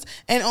guns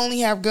and only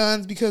have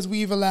guns because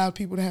we've allowed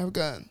people to have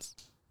guns.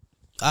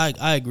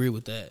 I agree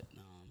with that.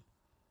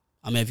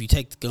 If you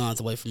take the guns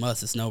away from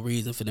us, there's no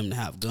reason for them to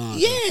have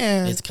guns.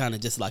 Yeah. It's kind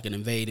of just like an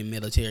invading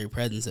military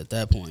presence at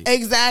that point.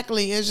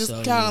 Exactly. It's just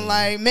kind of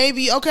like,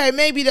 maybe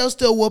they'll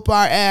still whoop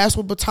our ass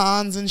with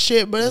batons and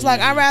shit, but it's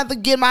like, I'd rather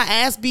get my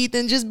ass beat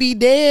than just be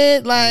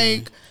dead.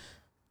 Like,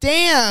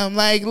 damn,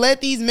 like, let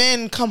these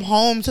men come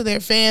home to their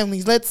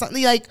families. Let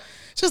something, like,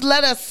 just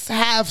let us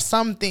have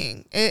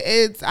something.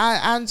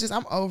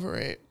 I'm over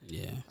it.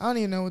 Yeah. I don't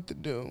even know what to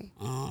do.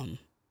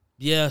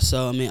 Yeah,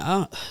 so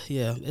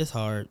it's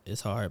hard. It's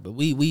hard, but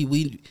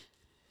we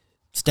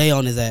stay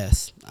on his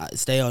ass.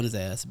 Stay on his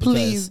ass. Because,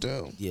 please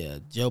do. Yeah,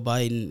 Joe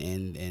Biden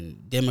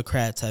and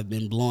Democrats have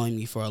been blowing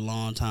me for a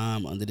long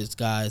time under this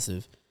guise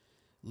of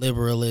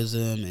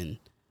liberalism and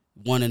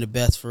wanting the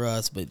best for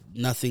us, but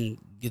nothing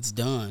gets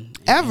done.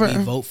 Ever. And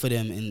we vote for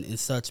them in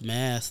such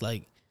mass,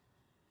 like,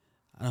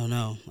 I don't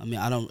know.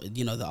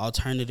 The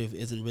alternative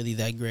isn't really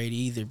that great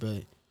either,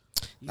 but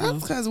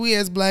that's because we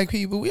as black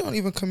people, we don't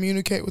even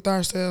communicate with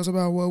ourselves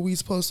about what we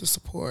supposed to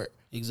support.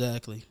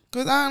 Exactly.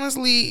 Because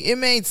honestly, it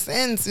made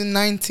sense in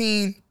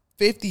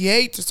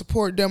 1958 to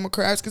support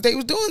Democrats because they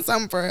was doing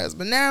something for us.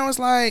 But now it's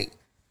like,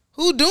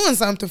 who doing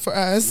something for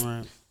us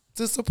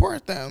to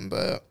support them?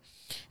 But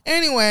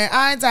anyway,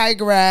 I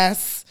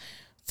digress.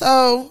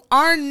 So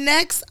our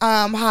next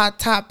hot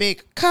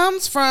topic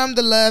comes from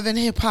the love and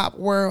hip hop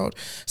world.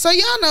 So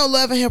y'all know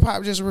love and hip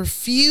hop just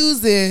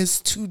refuses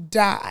to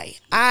die.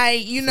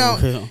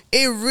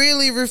 It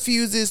really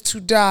refuses to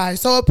die.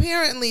 So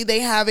apparently they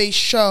have a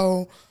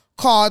show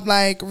called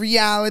like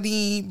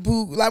Reality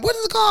Boot, like what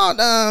is it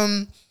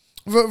called?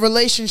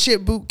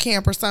 Relationship Boot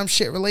Camp or some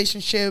shit.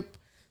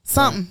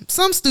 Some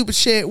stupid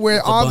shit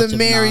where all the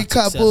married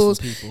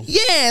couples,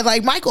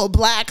 like Michael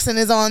Blackson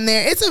is on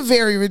there. It's a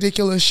very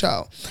ridiculous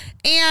show.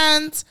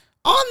 And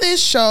on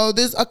this show,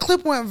 there's a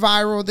clip went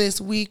viral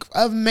this week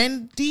of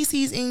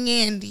Mendeecees and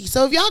Yandy.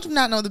 So if y'all do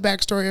not know the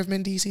backstory of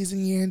Mendeecees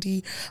and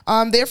Yandy,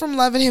 they're from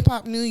Love and Hip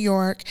Hop New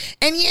York.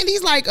 And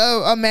Yandy's like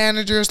a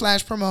manager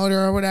 /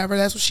 promoter or whatever.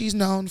 That's what she's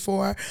known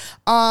for.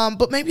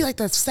 But maybe like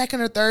the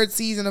second or third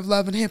season of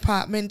Love and Hip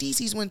Hop,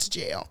 Mendeecees went to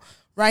jail.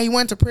 Right, he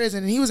went to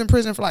prison, and he was in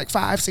prison for like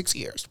 5-6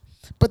 years.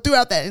 But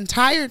throughout that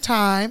entire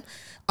time,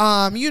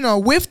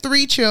 with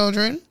 3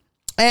 children,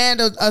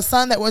 and a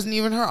son that wasn't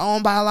even her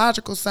own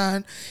biological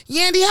son,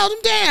 Yandy held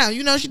him down.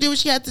 You know, she did what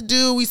she had to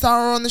do. We saw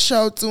her on the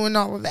show doing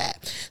all of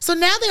that. So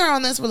now they're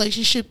on this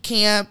relationship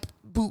camp,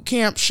 boot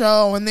camp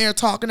show, and they're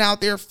talking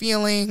out their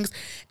feelings.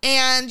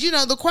 And, you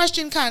know, the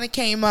question kind of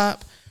came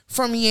up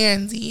from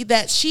Yandy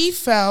that she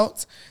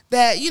felt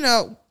that, you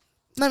know,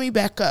 let me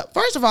back up.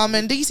 First of all,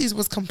 Mendeecees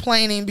was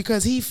complaining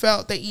because he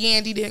felt that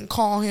Yandy didn't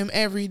call him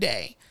every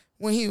day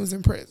when he was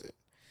in prison.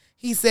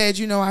 He said,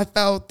 you know, I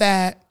felt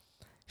that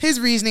his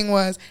reasoning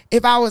was,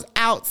 if I was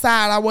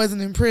outside, I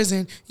wasn't in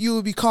prison, you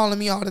would be calling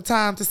me all the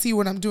time to see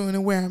what I'm doing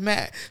and where I'm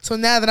at. So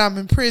now that I'm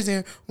in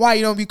prison, why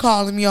you don't be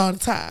calling me all the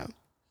time?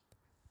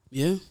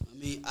 Yeah, I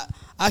mean,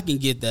 I can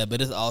get that,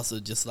 but it's also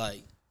just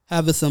like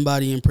having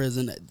somebody in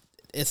prison.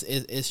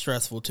 It's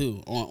stressful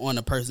too on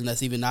a person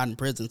that's even not in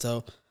prison.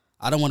 So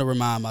I don't want to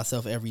remind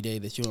myself every day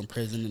that you're in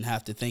prison and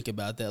have to think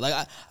about that.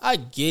 Like, I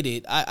get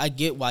it. I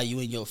get why you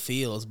in your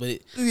feels, but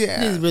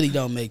it really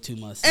don't make too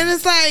much sense. And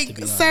it's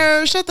like,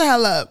 sir, shut the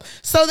hell up.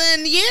 So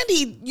then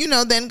Yandy, you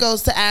know, then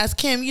goes to ask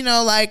him, you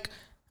know, like,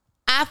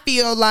 I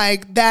feel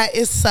like that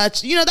is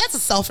such, you know, that's a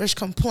selfish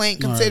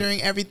complaint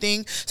considering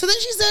everything. So then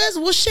she says,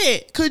 well,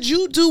 shit, could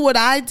you do what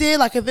I did?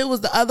 Like, if it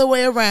was the other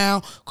way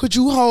around, could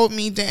you hold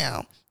me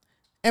down?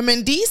 And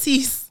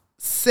Mendeecees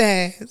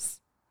says,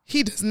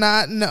 he does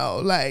not know.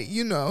 Like,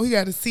 you know, he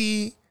got to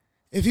see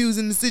if he was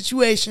in the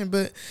situation.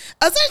 But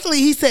essentially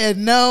he said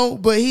no,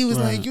 but he was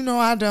like, you know,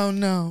 I don't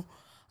know.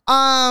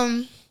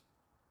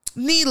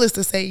 Needless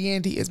to say,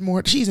 Yandy is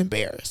she's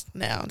embarrassed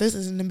now. This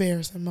is an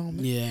embarrassing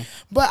moment. Yeah.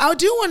 But I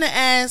do want to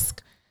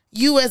ask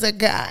you as a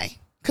guy,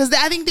 because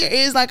I think there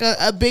is like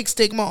a big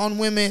stigma on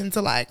women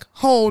to like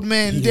hold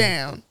men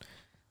down.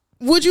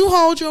 Would you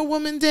hold your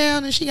woman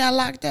down if she got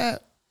locked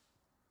up?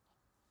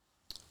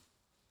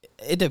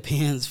 It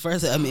depends.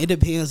 First, I mean, it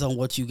depends on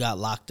what you got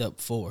locked up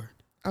for.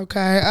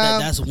 Okay.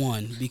 That's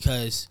one,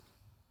 because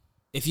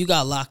if you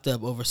got locked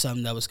up over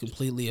something that was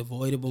completely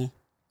avoidable,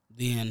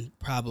 then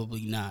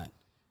probably not.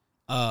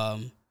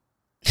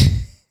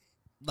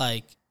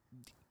 Like,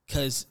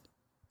 because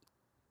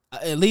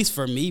at least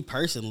for me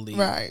personally,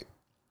 right.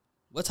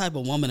 What type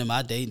of woman am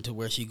I dating to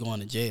where she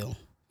going to jail?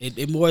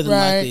 It more than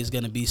likely is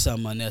going to be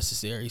something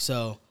unnecessary.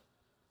 So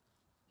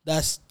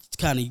that's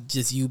kind of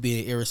just you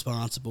being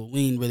irresponsible.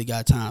 We ain't really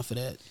got time for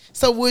that.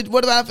 So what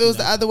about if it was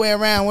the other way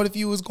around? What if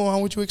you was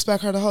going? Would you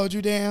expect her to hold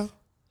you down?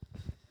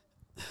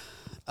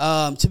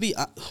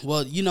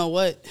 Well, you know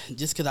what?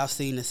 Just because I've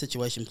seen the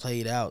situation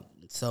played out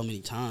so many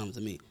times,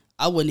 I mean,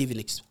 I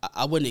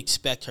wouldn't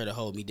expect her to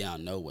hold me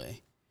down. No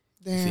way.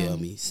 Damn. You feel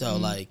me? So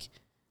like,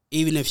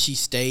 even if she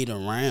stayed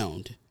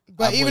around.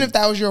 But even if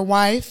that was your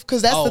wife,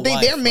 because that's the thing,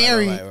 they're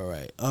married.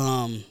 Right.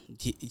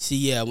 See,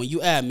 yeah, when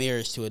you add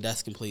marriage to it,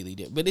 that's completely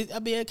different.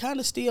 But it kind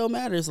of still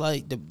matters,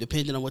 like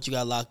depending on what you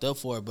got locked up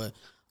for. But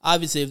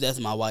obviously, if that's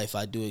my wife,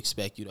 I do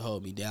expect you to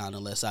hold me down,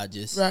 unless I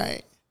just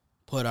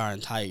put our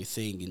entire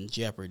thing in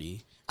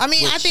jeopardy. I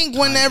mean, I think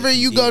whenever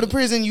you go to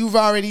prison, you've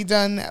already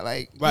done that.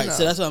 Like, right. You know.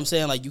 So that's what I'm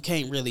saying. Like, you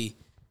can't really.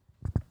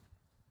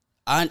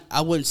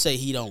 I wouldn't say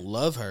he don't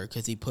love her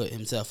because he put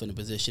himself in a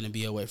position to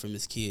be away from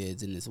his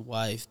kids and his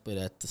wife, but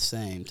at the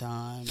same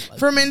time, like,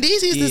 for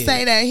Mendeecees to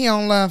say that he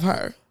don't love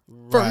her,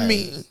 for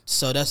me.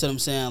 So that's what I'm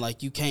saying.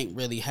 Like, you can't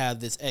really have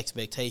this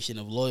expectation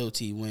of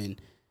loyalty when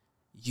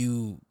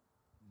you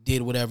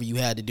did whatever you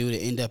had to do to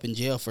end up in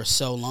jail for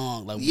so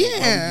long. Like, what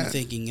were you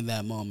thinking in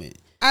that moment?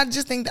 I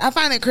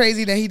find it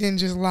crazy that he didn't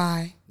just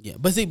lie. Yeah,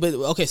 but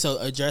okay. So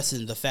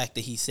addressing the fact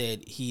that he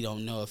said he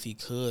don't know if he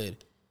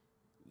could.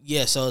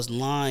 Yeah, so it's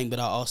lying, but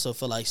I also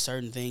feel like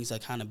certain things are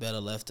kind of better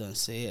left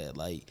unsaid.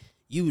 Like,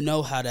 you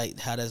know how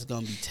that's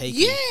gonna be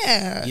taken.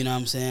 Yeah, you know what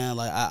I'm saying.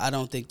 Like, I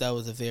don't think that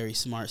was a very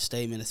smart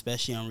statement,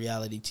 especially on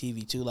reality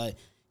TV too. Like,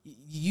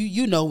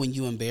 you know when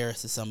you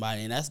embarrass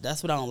somebody, and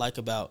that's what I don't like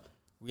about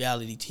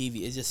reality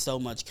TV. It's just so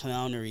much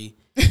clownery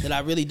that I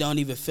really don't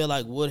even feel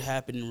like would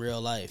happen in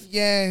real life.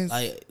 Yes,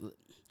 like.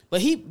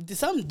 But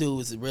some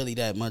dudes really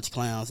that much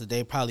clowns that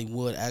they probably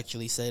would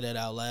actually say that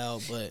out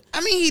loud. But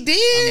I mean, he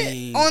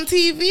did on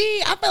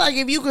TV. I feel like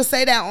if you could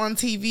say that on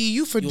TV,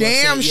 you for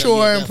damn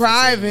sure in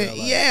private.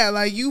 Yeah,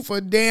 like you for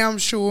damn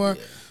sure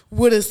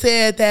would have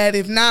said that,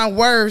 if not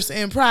worse,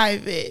 in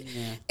private.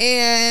 Yeah.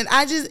 And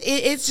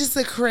it's just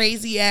a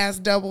crazy ass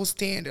double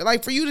standard.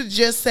 Like, for you to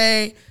just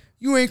say,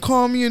 you ain't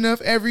call me enough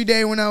every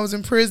day when I was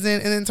in prison,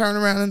 and then turn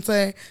around and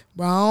say,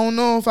 but I don't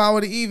know if I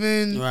would have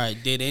even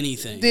did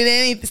anything,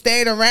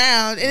 stayed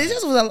around. And it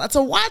just was a lot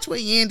to watch what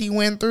Yandy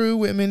went through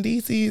with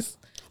Mendeecees.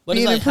 But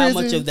it's like, how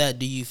much of that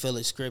do you feel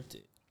is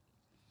scripted?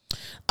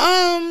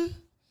 I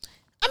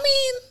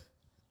mean,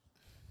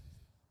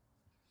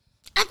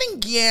 I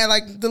think,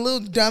 like the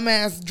little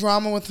dumbass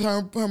drama with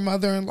her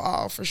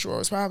mother-in-law for sure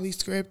was probably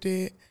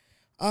scripted.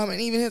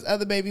 And even his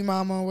other baby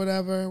mama or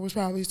whatever was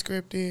probably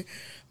scripted.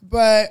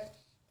 But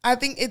I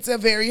think it's a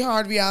very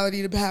hard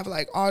reality to have,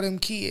 like, all them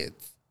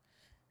kids.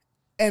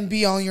 and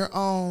be on your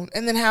own,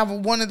 and then have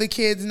one of the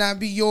kids not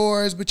be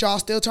yours, but y'all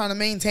still trying to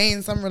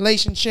maintain some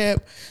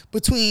relationship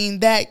between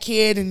that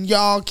kid and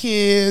y'all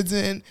kids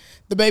and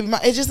the baby mom.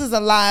 It just is a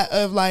lot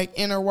of like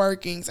inner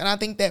workings, and I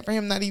think that for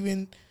him not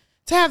even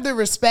to have the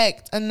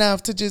respect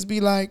enough to just be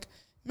like,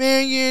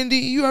 man,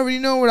 Yandy, you already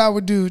know what I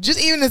would do.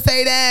 Just even to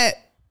say that,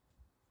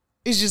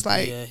 it's just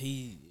like, yeah,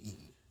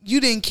 you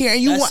didn't care.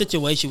 And that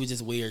situation was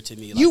just weird to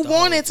me. Like, you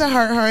wanted to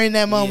hurt her in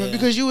that moment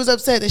because you was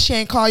upset that she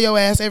ain't call your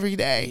ass every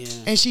day.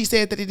 Yeah. And she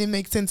said that it didn't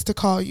make sense to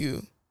call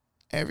you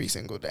every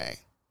single day.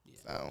 Yeah.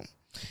 So,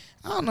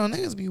 I don't know.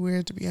 Niggas be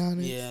weird, to be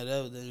honest. Yeah,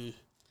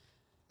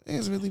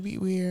 Niggas really be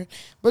weird.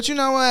 But you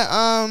know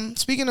what?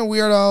 Speaking of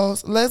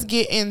weirdos, let's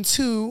get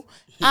into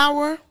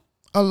our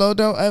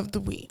Olodo of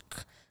the Week.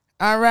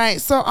 All right,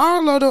 so our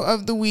Lodo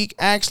of the Week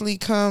actually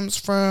comes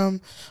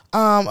from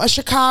a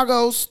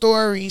Chicago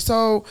story.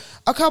 So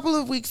a couple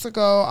of weeks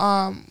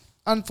ago,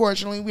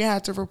 unfortunately, we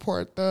had to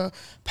report the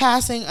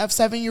passing of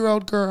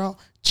 7-year-old girl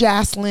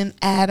Jaslyn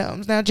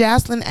Adams. Now,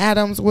 Jaslyn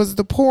Adams was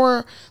the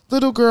poor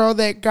little girl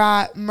that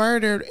got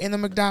murdered in the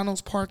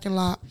McDonald's parking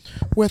lot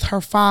with her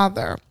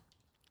father.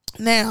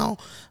 Now,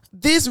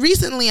 this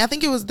recently, I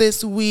think it was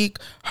this week,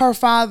 her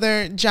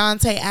father,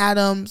 Jonte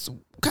Adams,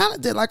 kind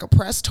of did like a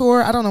press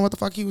tour. I don't know what the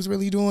fuck he was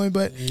really doing,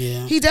 but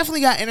he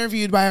definitely got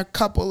interviewed by a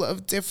couple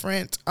of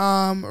different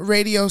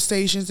radio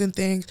stations and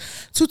things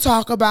to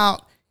talk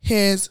about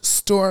his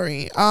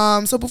story.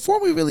 So before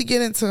we really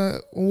get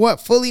into what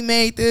fully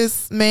made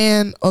this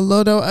man a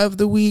Olodo of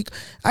the Week,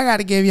 I got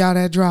to give y'all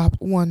that drop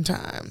one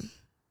time.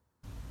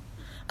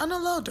 An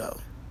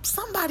Olodo,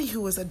 somebody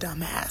who is a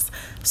dumbass,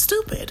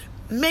 stupid,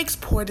 makes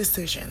poor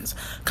decisions,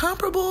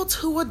 comparable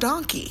to a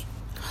donkey.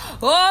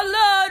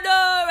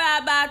 Olodo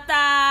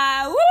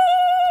Rabata. Woo!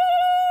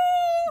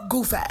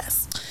 Goof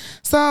ass.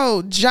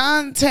 So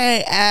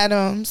Jonte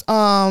Adams,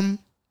 on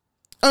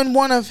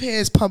one of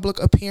his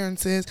public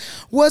appearances,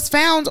 was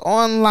found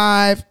on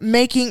live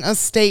making a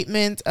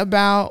statement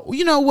about,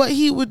 you know, what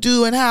he would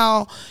do and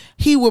how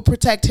he would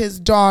protect his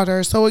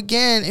daughter. So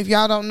again, if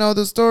y'all don't know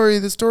the story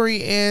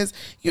is,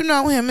 you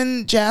know, him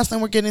and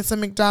Jaslyn were getting some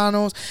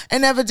McDonald's,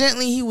 and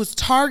evidently he was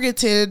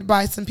targeted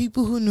by some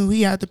people who knew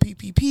he had the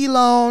PPP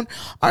loan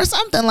or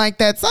something like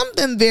that,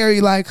 something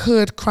very like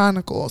Hood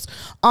Chronicles.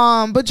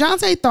 But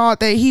Jonte thought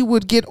that he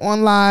would get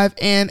on live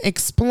and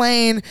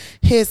explain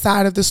his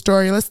side of the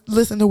story. Let's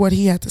listen to what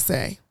he had to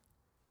say.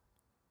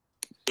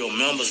 Real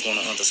member's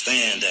gonna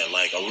understand that,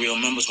 like, a real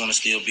member's gonna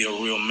still be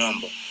a real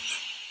member.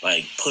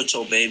 Like, put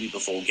your baby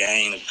before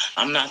gang.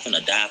 I'm not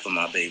gonna die for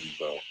my baby,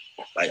 bro.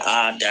 Like,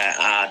 I'll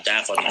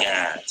die for the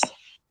guys.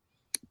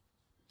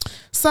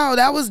 So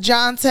that was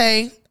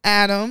Jonte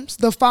Adams,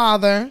 the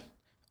father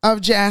of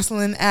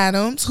Jaslyn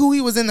Adams, who he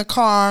was in the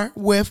car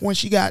with when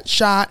she got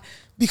shot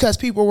because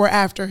people were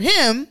after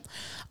him.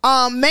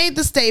 Made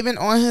the statement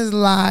on his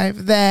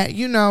live that,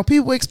 you know,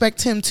 people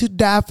expect him to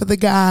die for the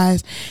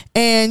guys,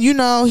 and he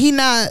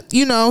not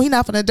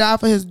gonna die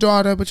for his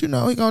daughter, but he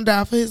gonna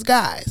die for his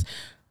guys.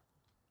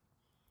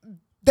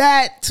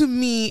 That to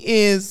me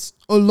is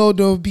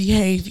Olodo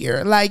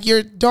behavior. Like,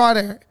 your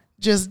daughter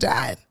just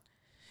died.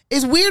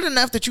 It's weird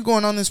enough that you're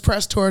going on this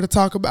press tour to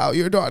talk about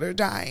your daughter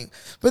dying,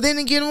 but then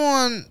to get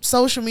on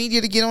social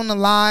media, to get on the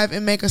live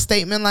and make a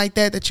statement like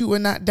that you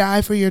would not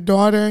die for your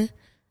daughter.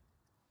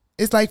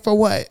 It's like, for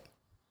what?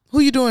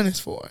 Who you doing this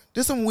for?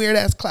 Just some weird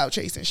ass clout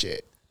chasing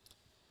shit.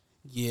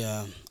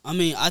 Yeah, I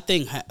mean, I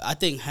think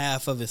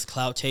half of his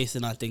clout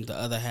chasing. I think the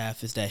other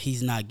half is that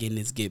he's not getting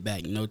his get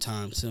back no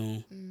time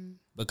soon,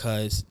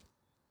 because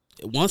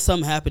once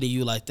something happened to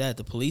you like that,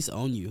 the police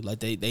own you. Like,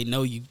 they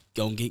know you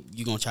gonna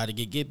try to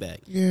get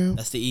back. Yeah,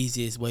 that's the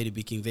easiest way to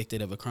be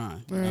convicted of a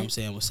crime. You know what I'm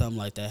saying? When something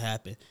like that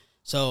happened,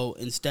 so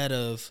instead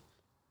of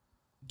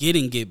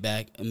getting get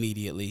back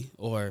immediately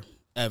or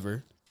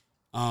ever,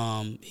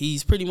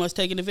 he's pretty much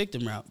taking the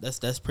victim route.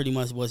 That's pretty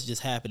much what's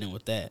just happening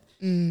with that.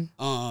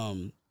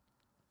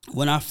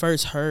 When I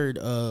first heard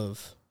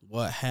of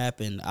what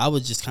happened, I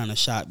was just kind of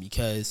shocked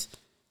because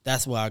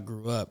that's where I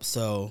grew up.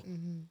 So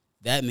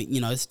that,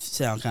 it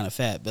sounds kind of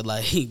fat, but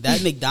like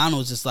that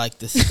McDonald's is like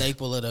the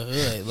staple of the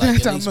hood.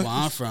 Like, at least where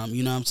I'm from,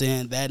 you know what I'm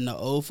saying? That and the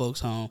old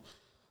folks home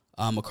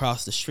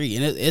across the street,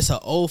 and it's an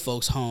old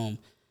folks home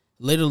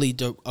literally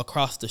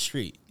across the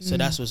street. So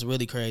that's what's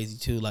really crazy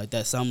too. Like,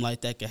 that something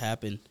like that could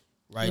happen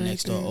right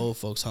next to an old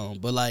folks home.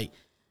 But like,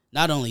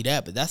 not only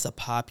that, but that's a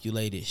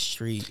populated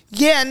street.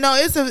 Yeah, no,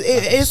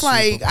 it's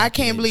like I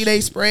can't believe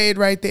they sprayed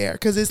right there,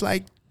 because it's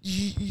like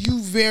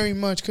you very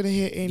much could have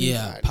hit anybody.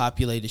 Yeah,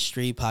 populated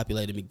street,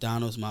 populated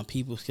McDonald's. My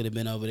people could have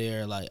been over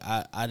there. Like,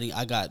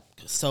 I got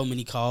so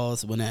many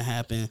calls when that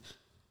happened.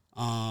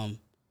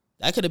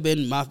 That could have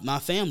been my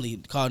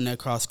family calling that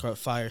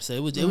crossfire. So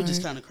it was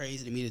just kind of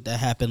crazy to me that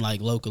happened like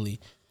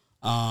locally.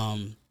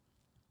 But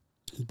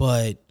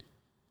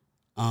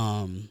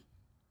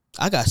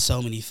I got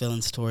so many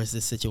feelings towards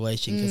this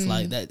situation, because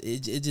like that,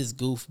 it just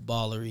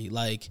goofballery.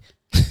 Like,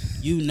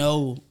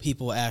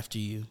 people after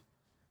you,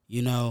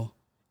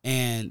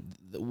 And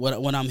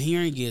what I'm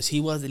hearing is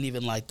he wasn't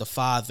even like the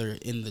father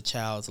in the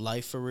child's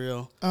life for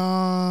real.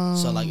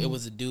 So like it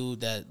was a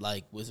dude that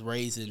like was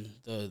raising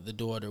the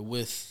daughter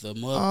with the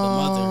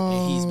mother,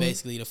 and he's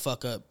basically the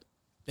fuck up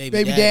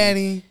baby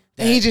daddy.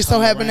 And he just so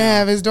happened to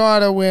have his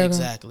daughter with him.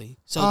 Exactly.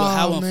 So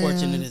how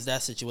unfortunate is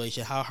that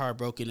situation? How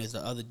heartbroken is the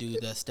other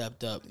dude that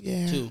stepped up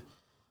too?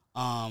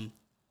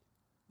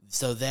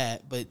 So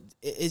that, but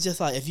it's just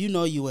like, if you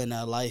know you in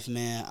that life,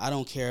 man, I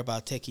don't care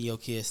about taking your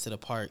kids to the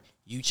park.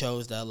 You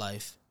chose that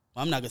life.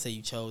 Well, I'm not gonna say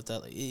you chose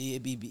that.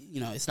 It be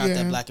it's not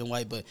that black and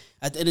white, but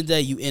at the end of the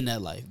day, you in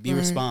that life. Be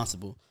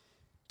responsible.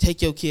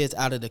 Take your kids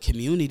out of the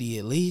community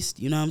at least.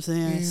 You know what I'm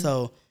saying? Yeah.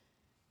 So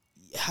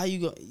how you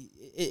go?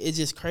 It's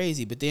just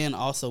crazy. But then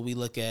also we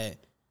look at,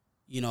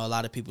 a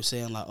lot of people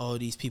saying like, oh,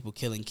 these people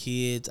killing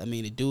kids. I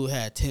mean, the dude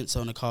had tents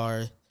on the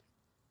car.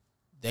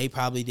 They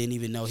probably didn't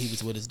even know he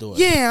was with his daughter.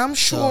 Yeah, I'm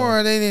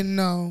sure they didn't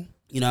know.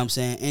 You know what I'm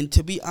saying? And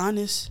to be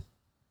honest,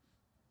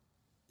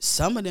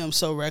 some of them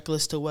so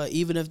reckless to what,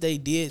 even if they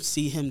did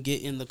see him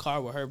get in the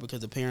car with her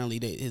because apparently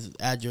his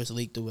address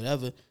leaked or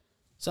whatever,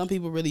 some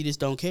people really just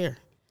don't care.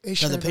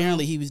 Because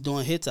apparently he was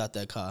doing hits out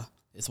that car.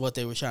 It's what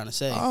they were trying to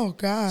say. Oh,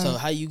 God. So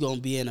how you going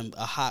to be in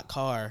a hot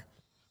car?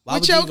 Why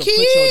with would your you even kid?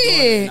 put your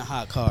daughter in a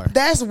hot car?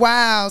 That's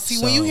wild.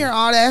 See, when you hear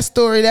all that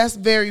story, that's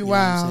very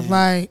wild.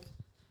 Like,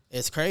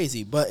 it's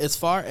crazy. But as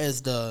far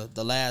as the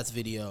last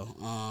video,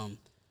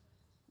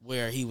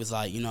 where he was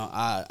like,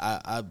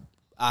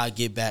 I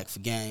get back for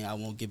gang, I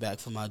won't get back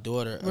for my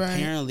daughter. Right.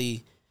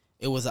 Apparently,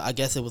 I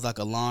guess it was like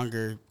a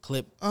longer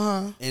clip,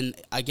 and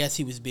I guess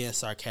he was being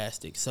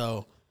sarcastic.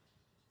 So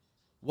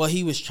what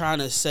he was trying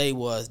to say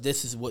was,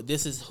 this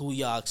is who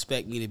y'all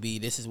expect me to be.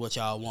 This is what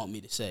y'all want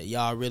me to say.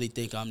 Y'all really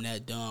think I'm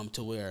that dumb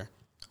to where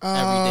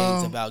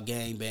everything's about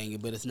gang banging,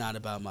 but it's not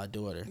about my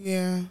daughter.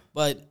 Yeah.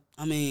 But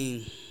I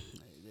mean,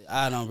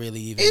 I don't really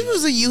even. It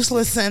was a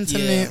useless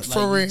sentiment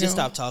for real. Just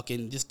stop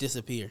talking. Just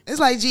disappear. It's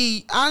like,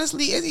 gee,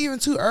 honestly, it's even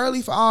too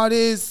early for all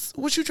this.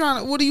 What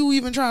are you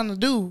even trying to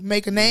do?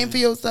 Make a name for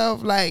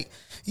yourself? Like,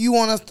 you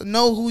want us to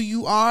know who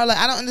you are? Like,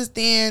 I don't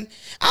understand.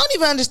 I don't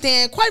even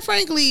understand. Quite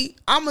frankly,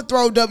 I'm gonna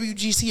throw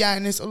WGCI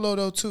in this a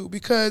little too,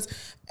 because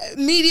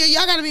media,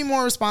 y'all got to be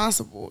more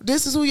responsible.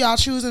 This is who y'all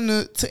choosing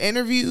to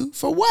interview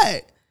for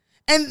what?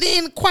 And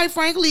then, quite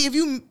frankly, if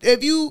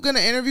you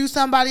gonna interview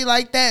somebody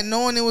like that,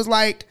 knowing it was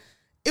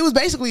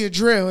basically a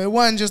drill. It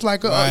wasn't just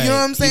like, you know what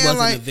I'm saying? He wasn't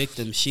like a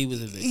victim. She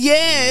was a victim.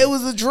 Yeah, it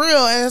was a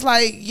drill. And it's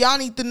like, y'all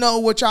need to know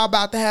what y'all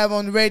about to have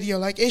on the radio.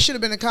 Like, it should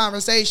have been a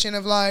conversation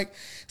of like,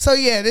 so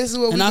yeah, this is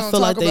what we're going to talk about.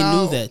 And I feel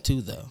like they knew that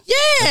too, though. Yeah.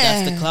 But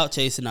that's the clout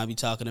chasing I be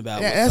talking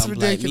about with that's some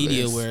ridiculous. black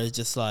media, where it's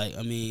just like,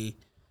 I mean,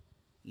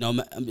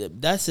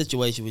 that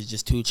situation was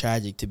just too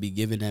tragic to be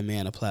giving that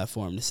man a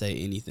platform to say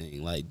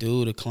anything. Like,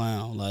 dude, a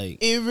clown. Like,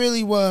 it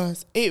really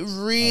was. It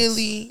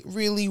really,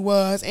 really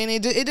was. And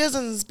it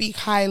doesn't speak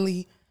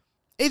highly.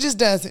 It just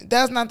doesn't.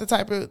 That's not the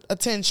type of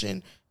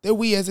attention that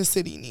we as a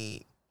city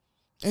need.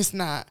 It's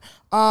not.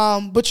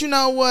 But you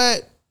know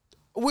what?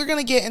 We're going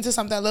to get into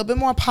something a little bit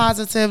more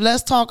positive.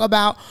 Let's talk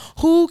about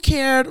who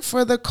cared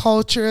for the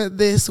culture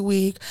this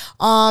week.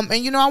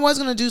 And, I was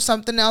going to do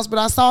something else, but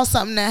I saw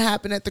something that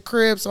happened at the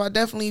crib, so I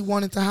definitely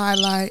wanted to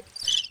highlight.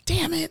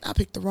 Damn it, I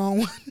picked the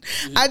wrong one.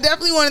 I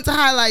definitely wanted to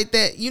highlight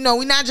that,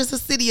 we're not just a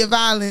city of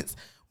violence.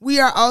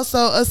 We are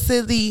also a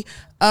city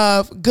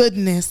of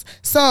goodness.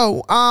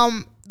 So,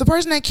 the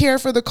person that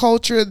cared for the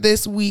culture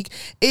this week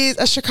is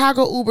a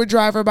Chicago Uber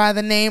driver by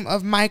the name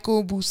of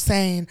Michael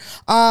Busan,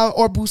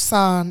 or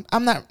Busan.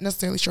 I'm not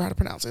necessarily sure how to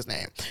pronounce his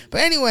name. But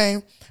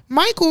anyway,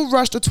 Michael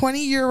rushed a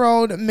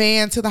 20-year-old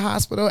man to the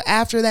hospital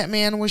after that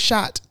man was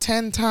shot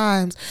 10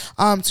 times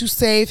to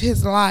save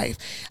his life.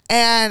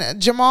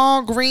 And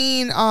Jamal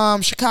Green,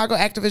 Chicago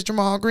activist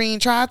Jamal Green,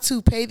 tried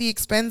to pay the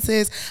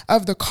expenses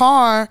of the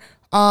car.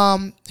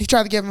 He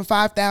tried to give him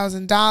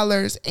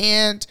 $5,000,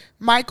 and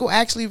Michael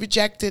actually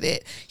rejected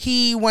it.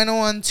 He went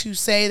on to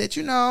say that,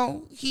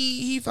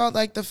 he felt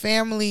like the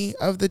family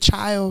of the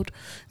child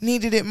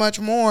needed it much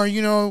more.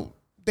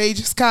 They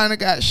just kind of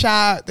got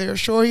shot. They were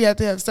sure he had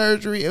to have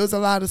surgery. It was a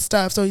lot of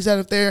stuff. So he said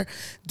if they're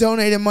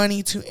donating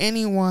money to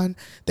anyone,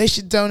 they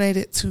should donate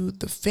it to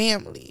the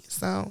family.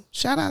 So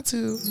shout out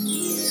to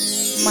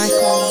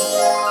Michael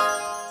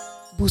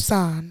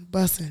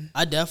Busan.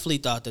 I definitely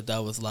thought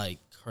that was like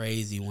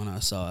crazy when I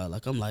saw it.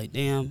 Like, I'm like,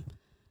 damn,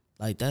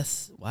 like,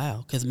 that's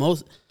wow.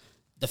 Because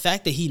the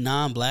fact that he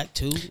non-black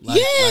too,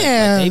 like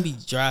they be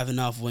driving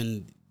off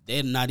when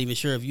they're not even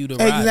sure if you the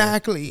rider.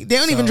 Exactly. They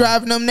don't even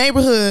drive in them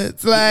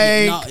neighborhoods.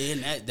 Like,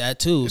 and that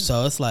too.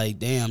 So it's like,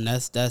 damn,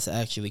 that's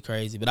actually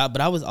crazy. But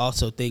I was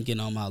also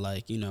thinking on my,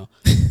 like,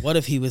 what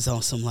if he was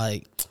on some,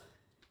 like,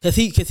 because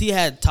he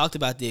had talked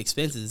about the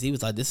expenses. He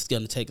was like, this is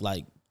gonna take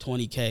like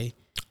 $20,000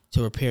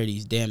 to repair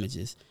these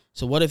damages.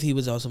 So what if he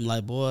was on some,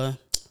 like, boy,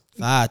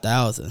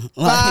 5,000.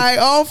 Like,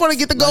 I'm gonna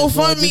get the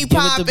GoFundMe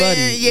popping.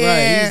 Yeah,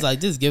 right. He was like,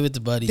 just give it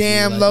to Buddy.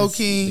 Damn, like, low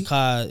key. The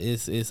car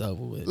is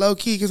over with. Low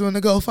key, because when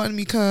the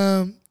GoFundMe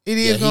come, it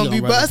is gonna be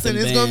busting.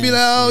 It's gonna be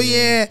like, oh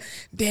yeah,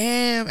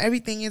 damn,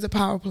 everything is a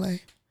power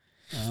play.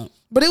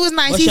 But it was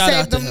nice. Well, He shout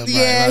saved out to them. him,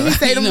 Yeah, right. he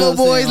saved them You know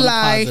little what I'm saying, boys' on the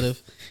life.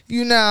 positive.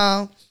 You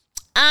know.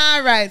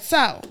 All right,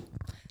 so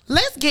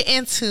let's get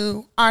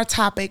into our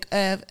topic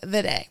of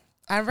the day.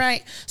 All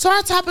right. So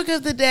our topic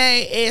of the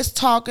day is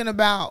talking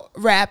about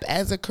rap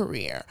as a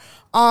career.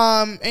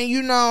 And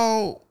you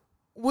know,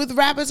 with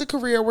rap as a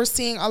career, we're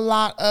seeing a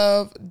lot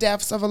of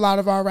deaths of a lot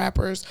of our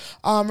rappers.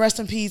 Rest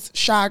in peace,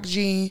 Shock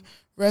G.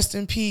 Rest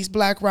in peace,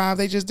 Black Rob.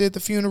 They just did the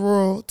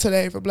funeral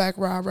today for Black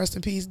Rob. Rest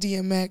in peace,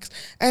 DMX.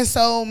 And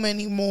so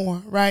many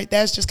more, right?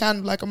 That's just kind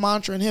of like a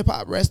mantra in hip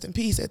hop. Rest in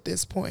peace at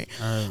this point.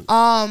 Right.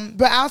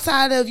 But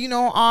outside of, you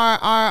know,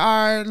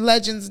 our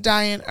legends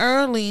dying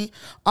early,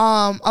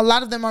 a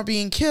lot of them are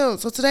being killed.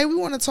 So today we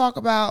want to talk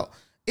about,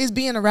 is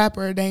being a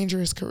rapper a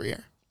dangerous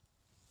career?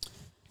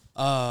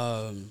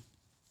 So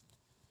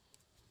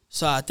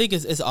I think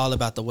it's all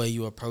about the way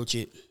you approach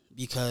it.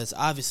 Because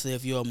obviously,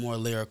 if you're a more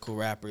lyrical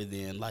rapper,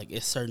 then like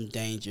it's certain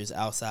dangers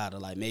outside of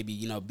like maybe,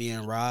 you know,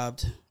 being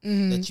robbed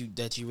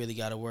that you really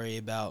got to worry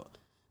about.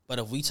 But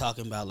if we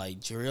talking about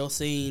like drill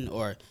scene,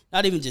 or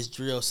not even just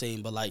drill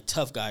scene, but like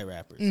tough guy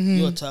rappers,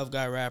 you a tough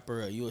guy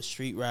rapper or you a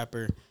street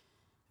rapper,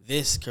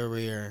 this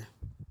career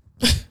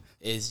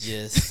is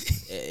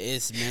just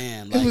it's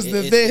man. Like, It was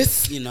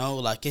it's, you know,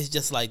 like it's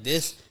just like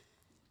this.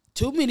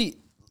 Too many.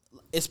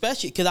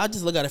 Especially because I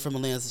just look at it from a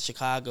lens of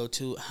Chicago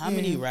too. How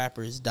many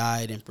rappers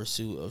died in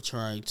pursuit of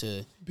trying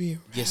to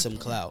get some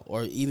clout,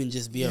 or even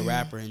just be a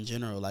rapper in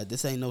general? Like,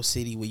 this ain't no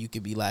city where you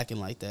could be lacking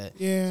like that.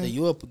 Yeah. So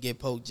you will get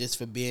poked just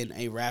for being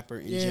a rapper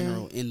in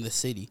general in the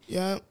city.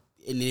 Yep.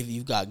 And if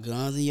you've got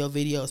guns in your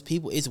videos,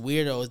 it's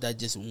weirdos that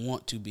just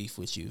want to beef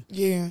with you.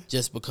 Yeah.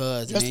 Just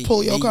because. Just then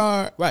pull your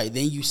card. Right.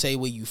 Then you say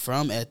where you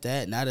from at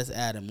that. Now that's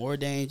adding more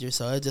danger.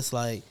 So it's just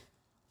like,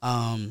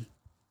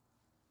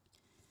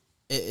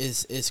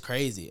 It's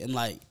crazy. And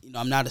like, you know,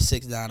 I'm not a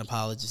 6ix9ine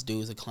apologist,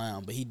 dude is a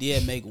clown, but he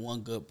did make one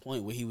good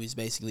point where he was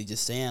basically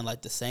just saying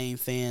like the same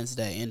fans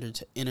that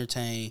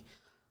entertain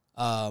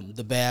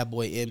the bad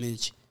boy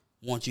image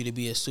want you to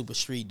be a super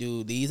street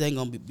dude. These ain't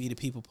gonna be the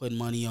people putting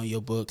money on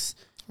your books.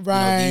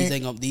 Right. You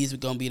know, these are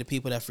gonna be the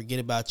people that forget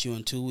about you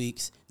in 2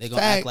 weeks. They're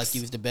gonna Facts. act like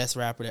you was the best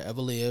rapper that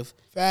ever lived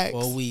Facts.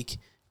 for a week.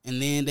 And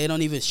then they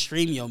don't even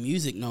stream your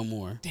music no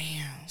more.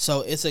 Damn.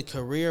 So it's a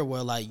career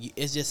where, like,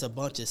 it's just a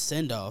bunch of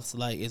send-offs.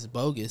 Like, it's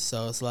bogus.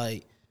 So it's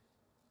like,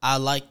 I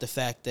like the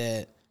fact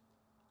that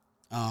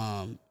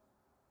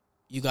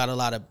you got a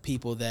lot of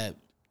people that,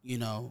 you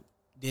know,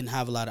 didn't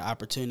have a lot of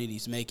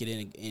opportunities make it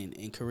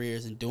in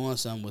careers and doing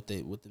something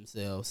with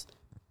themselves.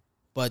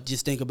 But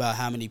just think about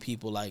how many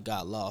people, like,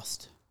 got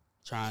lost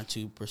trying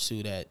to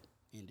pursue that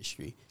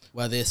industry,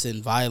 whether it's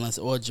in violence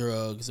or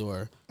drugs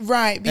or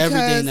right, because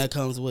everything that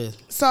comes with.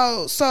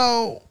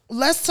 So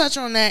let's touch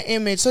on that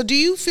image. So do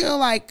you feel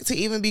like to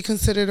even be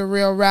considered a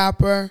real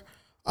rapper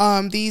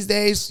these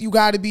days, you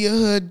got to be a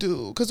hood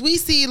dude? Because we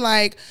see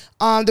like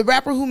the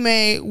rapper who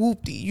made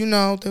Whoop-Dee, you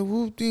know, the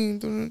Whoop-Dee,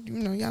 you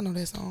know, y'all know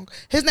that song.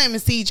 His name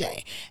is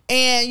CJ.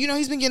 And, you know,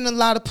 he's been getting a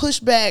lot of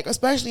pushback,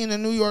 especially in the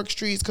New York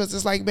streets, because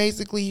it's like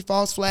basically he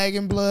false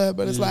flagging blood,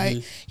 but it's like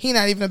he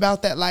not even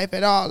about that life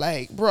at all.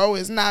 Like, bro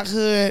is not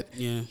hood.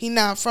 Yeah. He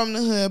not from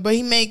the hood, but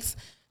he makes,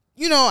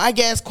 you know, I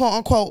guess, quote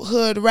unquote,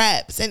 hood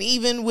raps. And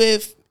even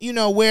with, you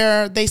know,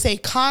 where they say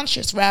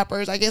conscious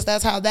rappers, I guess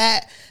that's how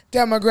that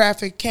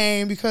demographic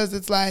came, because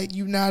it's like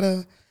you not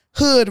a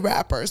hood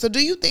rapper. So do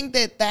you think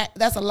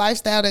that's a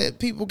lifestyle that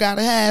people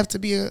gotta have to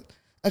be a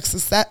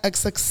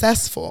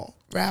successful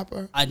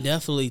rapper? I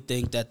definitely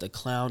think that the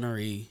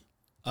clownery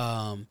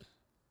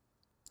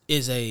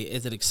is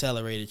an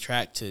accelerated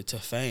track to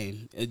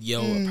fame.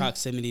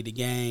 Proximity to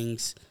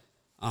gangs,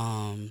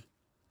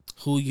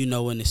 who you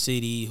know in the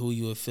city, who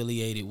you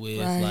affiliated with,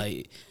 Right.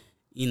 like,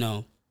 you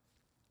know.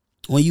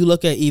 When you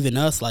look at even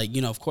us, like,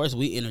 you know, of course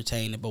we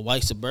entertain it, but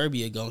white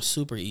suburbia gonna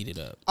super eat it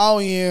up. Oh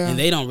yeah. And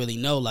they don't really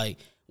know, like,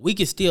 we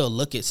can still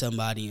look at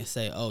somebody and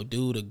say, oh,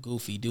 dude a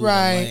goofy, dude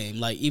Right. a lame.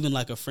 Like, even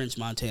like a French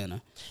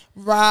Montana.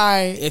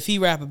 Right. If he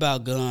rap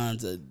about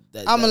guns, I'ma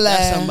that's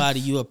laugh. somebody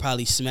you would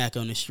probably smack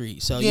on the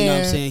street. So, you know what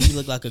I'm Yeah. saying? He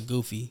look like a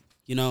goofy,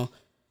 you know?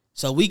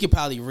 So we could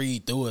probably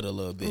read through it a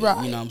little bit,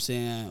 Right. you know what I'm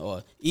saying?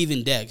 Or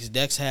even Dex.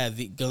 Dex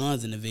had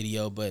guns in the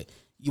video, but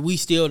we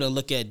still don't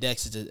look at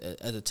Dex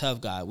as a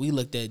tough guy. We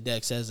looked at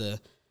Dex as an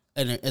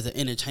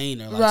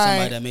entertainer, like Right.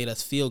 somebody that made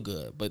us feel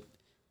good. But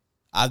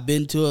I've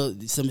been to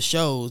some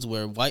shows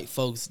where white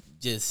folks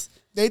just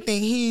They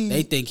think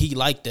he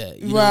like that.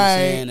 You know what I'm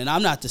saying? And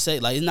I'm not to say,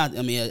 like, it's not,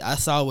 I mean, I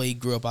saw where he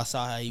grew up. I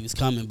saw how he was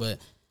coming, but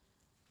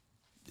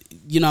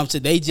you know what I'm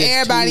saying? They just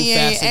everybody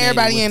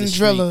ain't a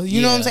driller.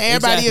 You know what I'm saying?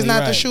 Everybody is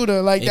not the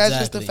shooter. Like, that's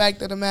just the Exactly.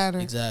 fact of the matter.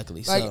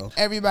 Exactly. Like, So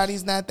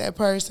everybody's not that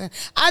person.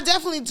 I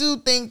definitely do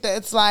think that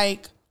it's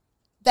like,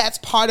 that's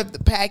part of the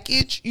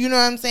package. You know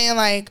what I'm saying?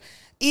 Like,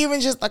 even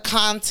just the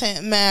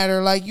content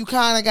matter. Like, you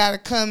kind of got to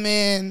come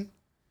in,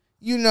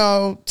 you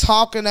know,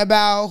 talking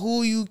about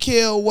who you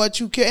kill, what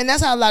you kill. And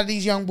that's how a lot of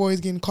these young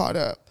boys getting caught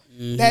up.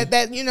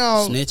 That you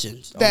know,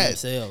 snitching on that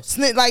themselves.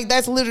 like,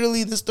 that's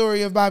literally the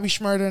story of Bobby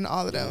Shmurda and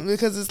all of them,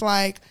 because it's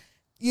like,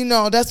 You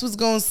know, that's what's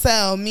gonna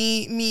sell.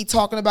 Me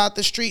talking about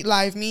the street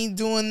life, me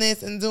doing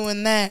this and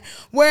doing that.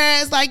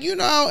 Whereas, like, you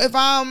know, if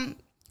I'm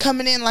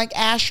coming in like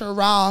Asher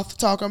Roth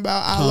talking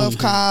about I love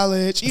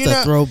college, you It's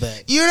know, a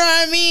throwback. You know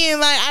what I mean?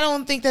 Like, I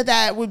don't think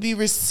that would be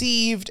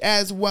received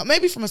as well.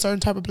 Maybe from a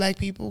certain type of black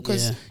people,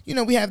 because you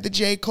know we have the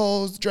J.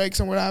 Coles, Drakes,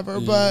 and whatever.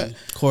 But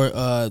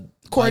Corday,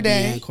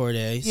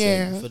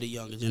 Yeah. for the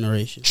younger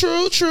generation.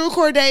 True.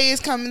 Corday is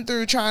coming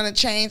through trying to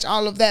change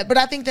all of that. But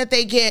I think that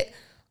they get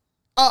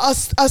a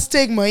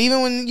stigma.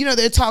 Even when, you know,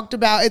 they're talked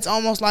about, it's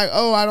almost like,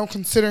 oh, I don't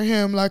consider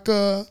him like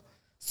a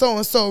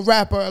so-and-so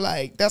rapper.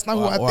 Like, that's not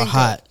who I think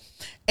hot. of.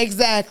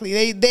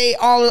 Exactly. They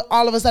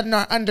all of a sudden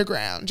are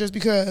underground just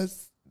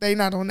because they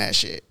not on that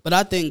shit. But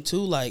I think,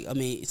 too, like, I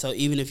mean, so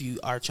even if you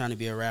are trying to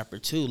be a rapper,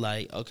 too,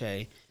 like,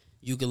 okay,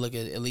 you can look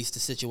at least the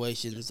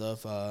situations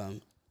of,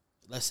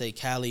 let's say,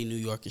 Cali, New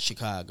York, and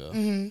Chicago.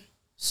 Mm-hmm.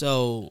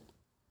 So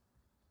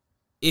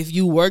if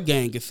you were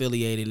gang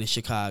affiliated in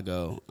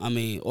Chicago, I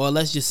mean, or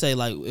let's just say,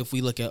 like, if we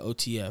look at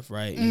OTF,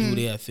 right, and who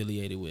they're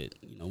affiliated with,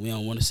 you know, we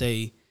don't want to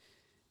say,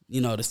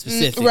 you know, the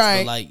specifics, right.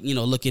 but, like, you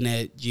know, looking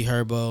at G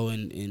Herbo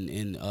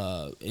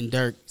and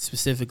Dirk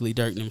specifically,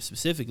 Dirk and them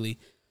specifically,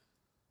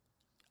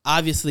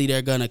 obviously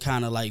they're gonna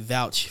kind of like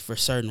vouch for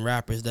certain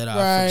rappers that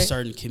are from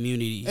certain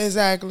communities.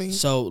 Exactly.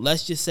 So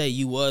let's just say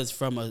you was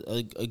from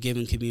a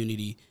given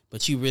community,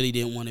 but you really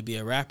didn't want to be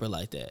a rapper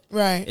like that.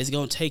 Right. It's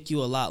gonna take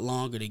you a lot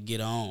longer to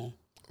get on,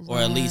 or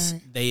at least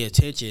they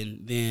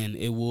attention than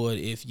it would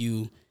if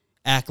you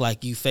act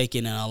like you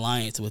faking an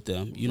alliance with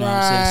them. You know what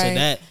I'm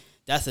saying? So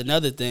that's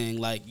another thing.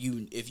 Like,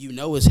 if you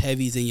know it's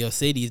heavies in your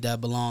cities that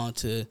belong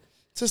to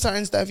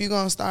certain stuff, you're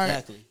gonna start.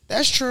 Exactly.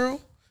 That's true.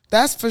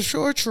 That's for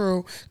sure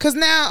true. Because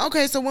now,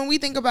 okay, so when we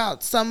think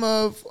about some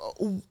of,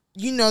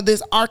 you know,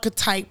 this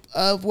archetype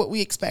of what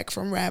we expect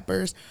from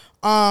rappers,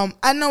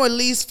 I know at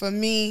least for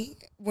me,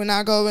 when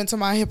I go into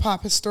my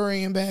hip-hop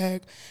historian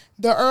bag,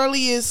 the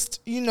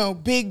earliest, you know,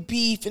 big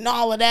beef and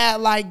all of that,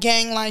 like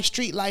gang life,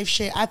 street life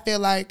shit, I feel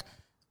like,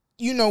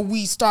 you know,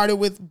 we started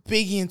with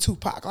Biggie and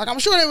Tupac. Like, I'm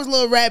sure there was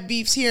little rap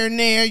beefs here and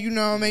there, you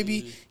know,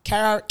 maybe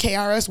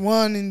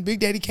KRS-One and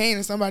Big Daddy Kane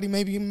or somebody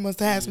maybe must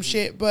have had some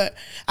shit. But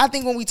I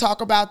think when we talk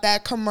about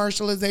that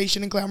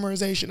commercialization and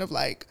glamorization of,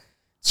 like,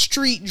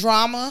 street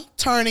drama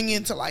turning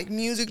into, like,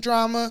 music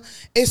drama,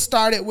 it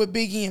started with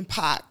Biggie and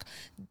Pac.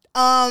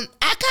 I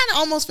kind of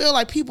almost feel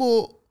like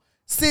people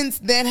since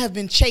then have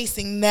been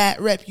chasing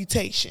that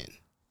reputation.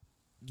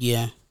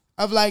 Yeah.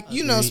 Of, like,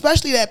 you know,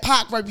 especially that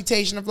Pac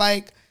reputation of,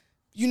 like,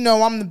 you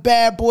know, I'm the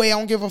bad boy, I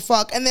don't give a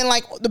fuck. And then,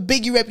 like, the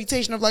Biggie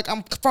reputation of, like,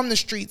 I'm from the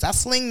streets, I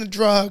sling the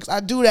drugs,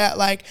 I do that.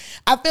 Like,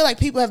 I feel like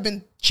people have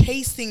been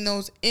chasing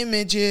those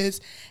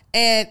images,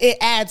 and it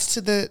adds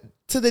to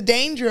the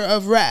danger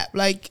of rap.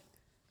 Like,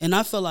 and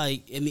I feel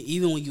like, I mean,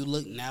 even when you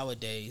look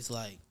nowadays,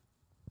 like,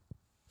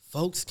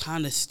 folks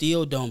kind of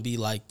still don't be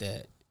like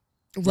that.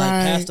 right. Like,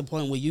 past the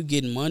point where you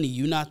getting money,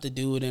 you not the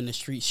dude in the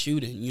street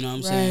shooting, you know what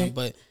I'm saying?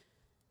 But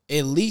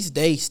at least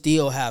they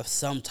still have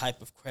some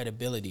type of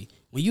credibility.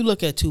 When you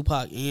look at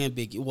Tupac and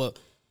Biggie, well,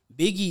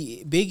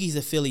 Biggie's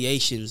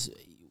affiliations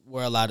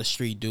were a lot of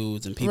street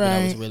dudes and people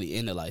that was really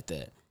into like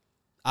that.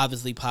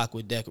 Obviously, Pac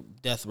with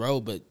Death Row,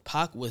 but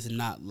Pac was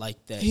not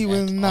like that. He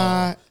was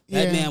not.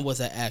 That man was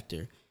an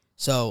actor.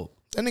 So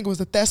that nigga was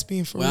a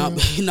thespian for real.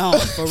 No,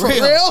 for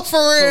real. For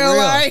real.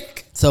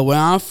 Like, so where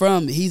I'm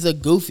from, he's a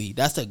goofy.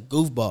 That's a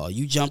goofball.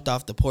 You jumped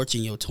off the porch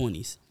in your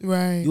 20s.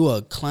 right. You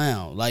a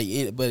clown.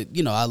 Like, but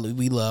you know,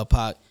 we love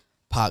Pac.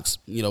 Pac's,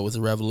 you know, was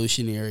a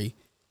revolutionary.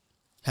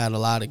 Had a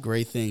lot of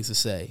great things to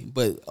say,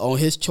 but on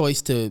his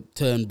choice to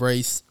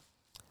embrace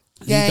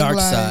the dark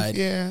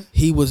side,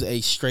 he was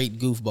a straight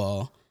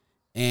goofball,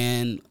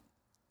 and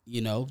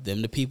you know,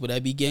 them the people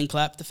that be getting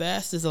clapped the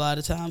fastest a lot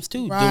of times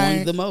too,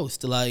 doing the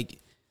most, like,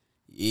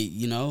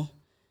 you know.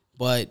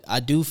 But I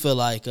do feel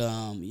like,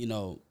 you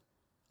know,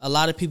 a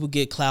lot of people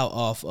get clout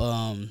off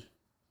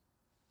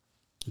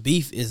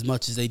beef as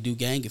much as they do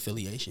gang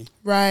affiliation.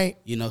 Right.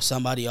 You know,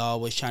 somebody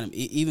always trying to,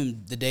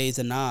 even the days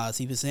of Nas,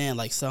 he was saying,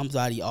 like,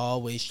 somebody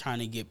always trying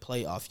to get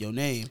play off your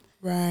name.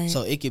 Right.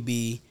 So it could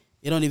be,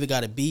 it don't even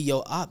got to be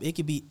your op. It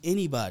could be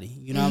anybody.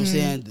 You know what I'm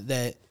saying?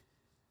 That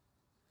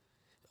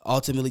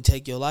ultimately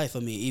take your life. I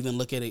mean, even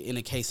look at it in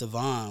the case of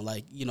Von.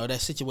 Like, you know, that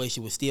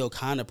situation was still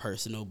kind of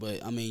personal,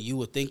 but, I mean, you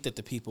would think that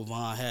the people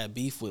Von had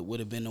beef with would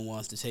have been the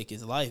ones to take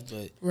his life,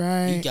 but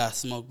he got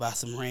smoked by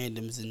some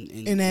randoms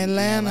in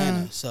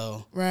Atlanta.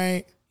 So,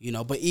 you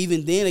know, but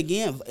even then,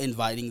 again,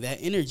 inviting that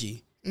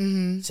energy.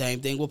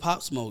 Same thing with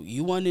Pop Smoke.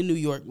 You weren't in New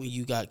York when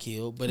you got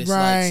killed, but it's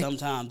like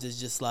sometimes it's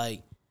just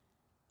like,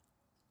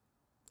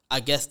 I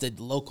guess the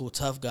local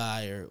tough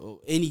guy or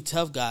any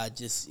tough guy,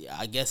 just,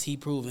 I guess he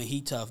proven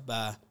he tough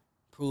by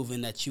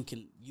proving that you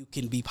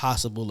can be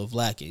possible of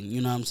lacking.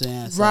 You know what I'm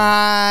saying? So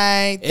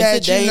it's that, a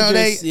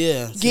dangerous, you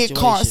know, they get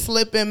caught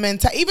slipping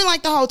mentality. Even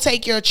like the whole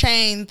take your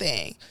chain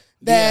thing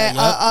that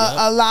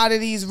a lot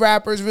of these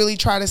rappers really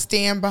try to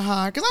stand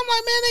behind. Because I'm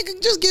like, man, they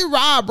can just get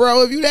robbed,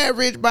 bro. If you that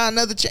rich, buy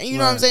another chain. You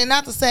know what I'm saying?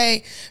 Not to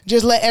say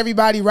just let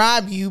everybody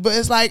rob you, but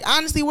it's like,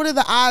 honestly, what are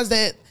the odds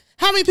that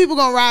How many people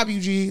gonna rob you,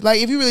 G?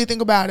 Like, if you really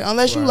think about it,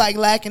 unless you like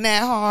lacking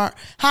that hard,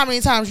 how many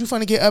times you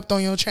finna get upped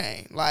on your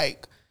chain?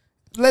 Like,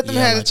 let them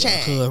have like a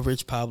chain. Hood,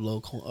 Rich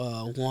Pablo,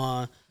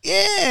 Juan.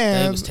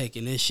 Yeah, They was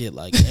taking this shit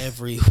like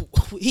every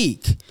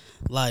week.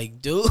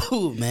 Like,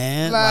 dude,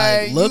 man,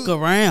 like look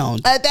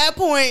around. At that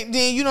point,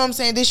 then you know what I'm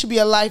saying. This should be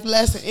a life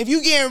lesson. If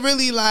you getting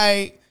really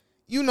like,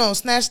 you know,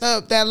 snatched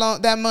up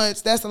that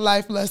much, that's a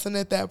life lesson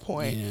at that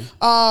point.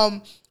 Yeah.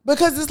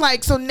 Because it's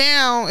like, so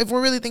now if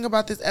we're really thinking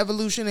about this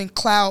evolution and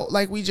clout,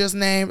 like we just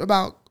named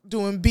about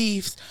doing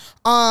beefs,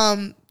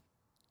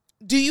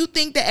 do you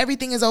think that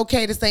everything is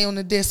okay to say on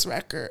the diss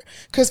record?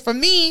 Because for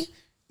me,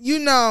 you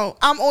know,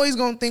 I'm always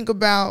gonna think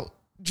about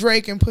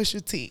Drake and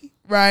Pusha T,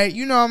 right?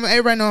 You know,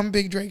 everybody know I'm a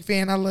big Drake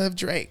fan. I love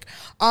Drake,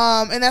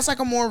 and that's like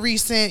a more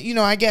recent, you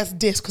know, I guess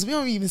diss, because we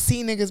don't even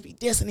see niggas be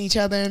dissing each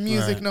other in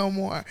music no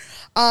more.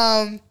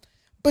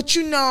 But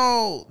you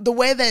know, the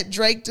way that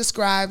Drake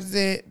describes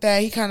it,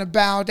 that he kind of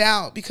bowed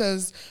out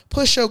because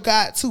Pusha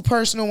got too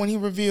personal when he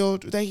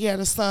revealed that he had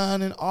a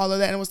son and all of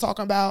that, and was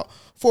talking about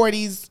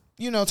 40s,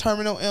 you know,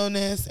 terminal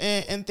illness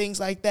and things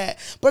like that.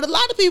 But a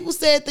lot of people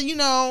said that, you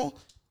know,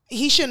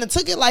 he shouldn't have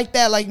took it like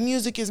that, like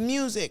music is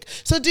music.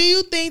 So do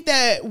you think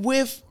that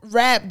with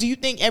rap, do you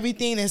think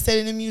everything that's said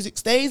in the music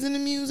stays in the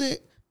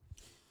music?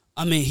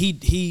 I mean,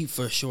 he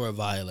for sure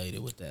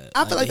violated with that.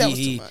 I feel like that was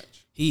too much.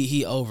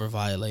 He over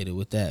violated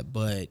with that,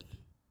 but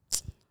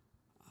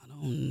I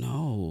don't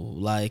know.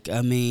 Like,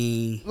 I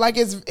mean, like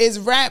is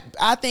rap,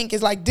 I think,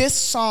 is like diss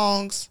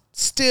songs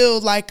still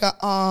like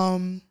a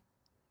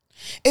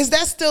is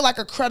that still like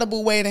a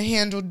credible way to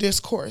handle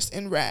discourse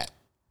in rap?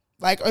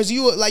 Like, as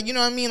you like, you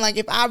know what I mean? Like,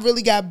 if I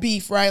really got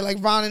beef, right? Like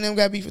Von and them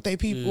got beef with their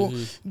people.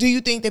 Do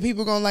you think that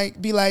people gonna like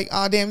be like,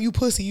 oh damn, you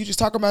pussy, you just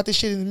talking about this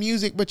shit in the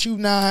music, but you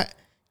not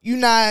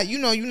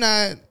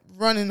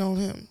running on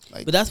him?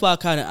 Like, but that's why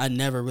I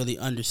never really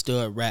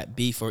understood rap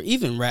beef or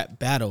even rap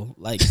battle.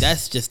 Like,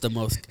 that's just the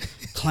most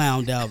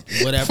clowned out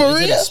whatever. For is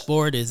real? it a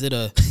sport? Is it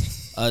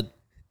a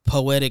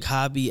poetic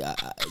hobby?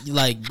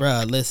 Like,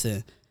 bruh,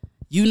 listen,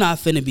 you not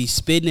finna be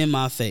spitting in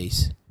my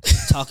face,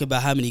 talking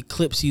about how many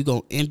clips you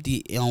gonna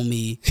empty on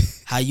me,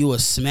 how you will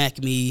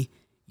smack me,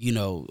 you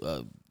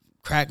know,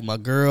 crack my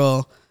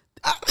girl.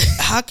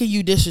 How can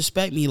you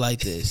disrespect me like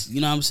this? You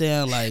know what I'm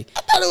saying? Like,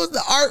 I thought it was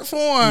the art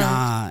form.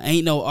 Nah,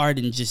 ain't no art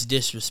in just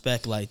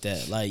disrespect like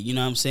that. Like, you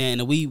know what I'm saying?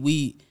 And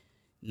we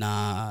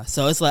nah.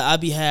 So it's like I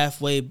be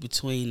halfway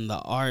between the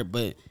art,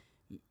 but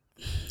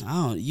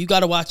you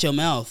gotta watch your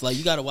mouth. Like,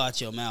 you gotta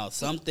watch your mouth.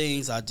 Some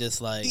things are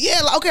just like, yeah,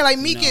 okay, like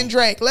Meek and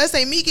Drake. Let's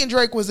say Meek and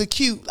Drake was I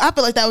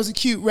feel like that was a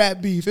cute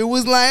rap beef. It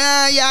was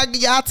like,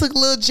 y'all took a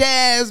little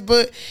jazz,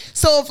 but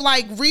so if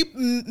like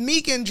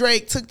Meek and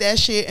Drake took that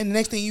shit and the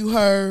next thing you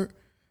heard,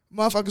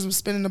 motherfuckers was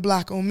spinning the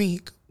block on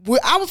Meek,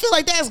 I would feel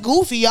like that's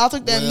goofy. Y'all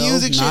took that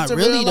music shit to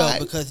really real though,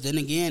 life. because then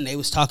again they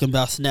was talking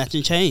about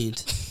snatching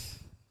chains.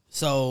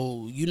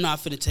 So you're not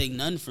finna take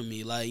nothing from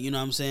me. Like, you know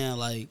what I'm saying?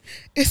 Like,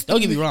 don't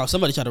get me wrong.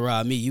 Somebody try to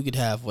rob me, you could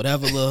have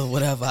whatever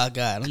I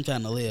got. I'm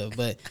trying to live.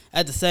 But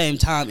at the same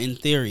time, in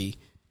theory,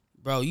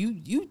 bro,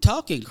 you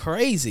talking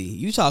crazy.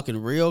 You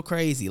talking real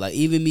crazy. Like,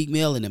 even Meek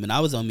Mill and them. And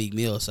I was on Meek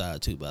Mill's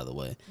side too, by the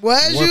way.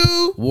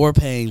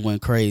 Warpaint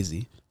went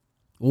crazy.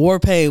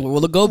 Warpaint.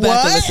 Well, go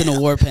back and listen to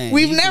Warpaint.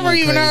 We've never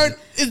even heard.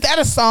 Is that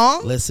a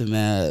song? Listen,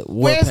 man.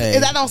 Warpaint.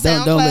 Is that on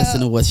SoundCloud? Don't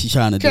listen to what she's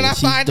trying to do. Can I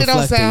find it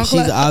on SoundCloud?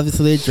 She's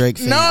obviously a Drake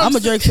fan. No, I'm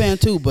a Drake fan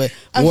too, but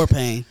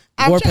Warpaint.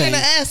 I'm trying to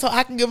ask so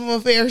I can give him a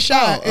fair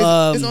shot.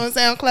 It's on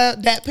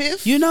SoundCloud. Dat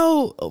Piff. You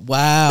know,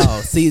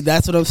 wow. See,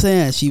 that's what I'm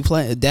saying. She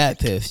playing Dat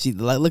Piff. She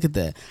like, look at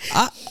that.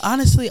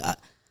 Honestly, I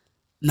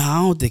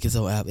don't think it's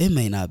on Apple. It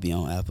may not be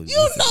on Apple Music.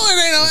 You know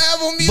it ain't on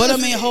Apple Music. But I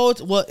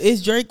mean,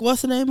 is Drake,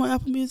 what's the name on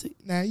Apple Music?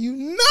 Now you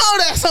know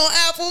that's on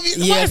Apple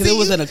Music. Yeah, because it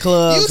was in a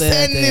club. You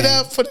setting it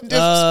up for the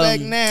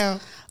disrespect now.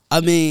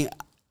 I mean,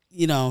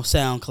 you know,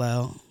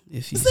 SoundCloud.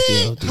 If you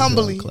still do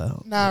humbly,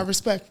 SoundCloud. nah,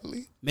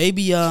 respectfully.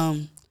 Maybe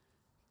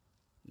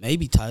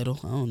Tidal.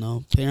 I don't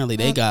know. Apparently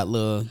they got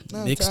little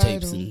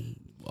mixtapes and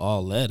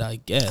all that, I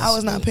guess. I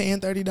was not paying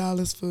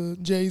 $30 for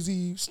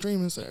Jay-Z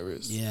streaming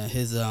service. Yeah,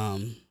 his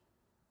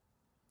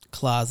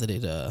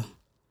closeted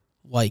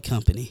white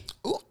company.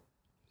 Ooh.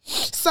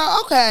 So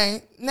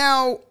okay,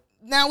 now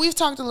we've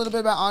talked a little bit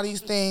about all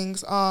these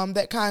things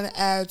that kind of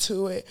add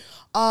to it,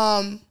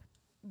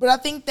 but I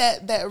think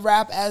that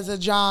rap as a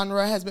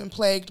genre has been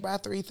plagued by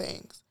three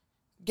things: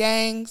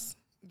 gangs,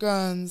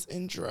 guns,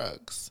 and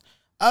drugs.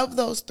 Of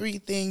those three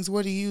things,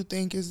 what do you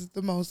think is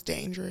the most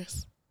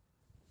dangerous?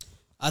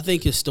 I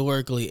think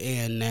historically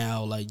and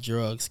now, like,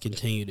 drugs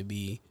continue to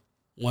be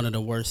one of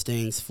the worst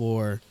things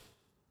for,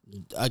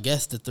 I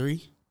guess, the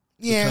three.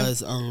 Yeah.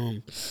 Because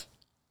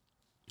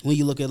when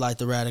you look at, like,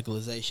 the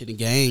radicalization of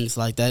gangs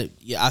like that,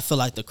 yeah, I feel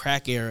like the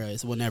crack era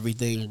is when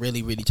everything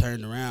really, really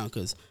turned around.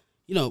 Because,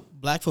 you know,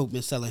 black folk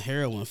been selling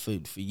heroin for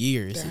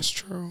years. That's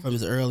true. From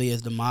as early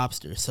as the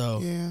mobster. So,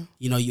 yeah.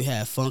 You know, you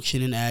had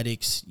functioning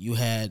addicts. You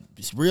had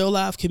this real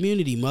life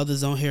community.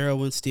 Mothers on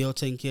heroin still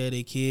taking care of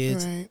their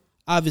kids. Right.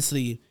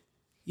 Obviously,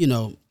 you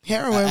know,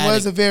 Heroin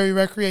was a very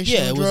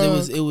recreational yeah, drug.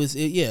 it was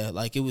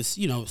like it was,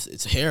 you know,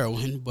 it's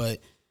heroin, but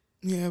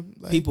yeah,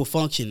 like people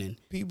functioning.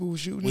 people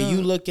shooting When up.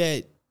 you look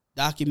at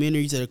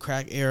documentaries of the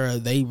crack era,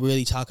 they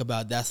really talk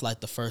about that's like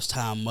the first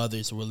time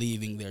mothers were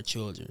leaving their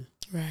children.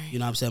 Right. You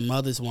know what I'm saying?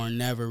 Mothers weren't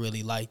never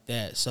really like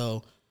that.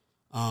 So,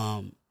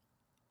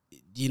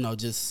 you know,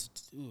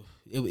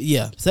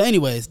 yeah. So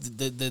anyways,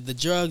 the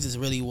drugs is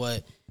really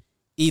what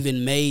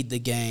even made the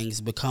gangs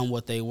become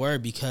what they were,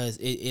 because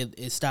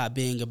it stopped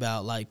being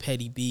about like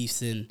petty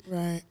beefs and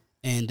Right.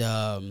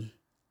 and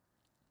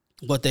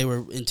what they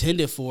were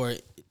intended for,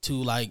 to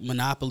like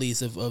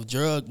monopolies of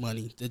drug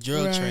money, the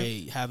drug Right.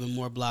 trade, having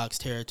more blocks,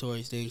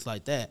 territories, things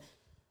like that.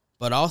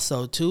 But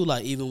also too,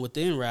 like even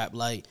within rap,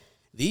 like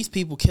these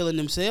people killing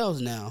themselves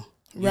now.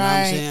 You know what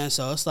I'm Right. saying?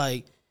 So it's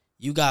like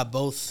you got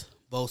both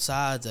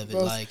sides of it.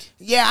 Both. Like,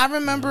 Yeah, I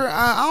remember,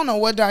 I don't know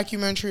what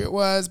documentary it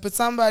was, but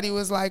somebody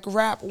was like,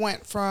 rap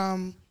went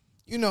from,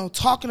 you know,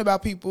 talking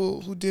about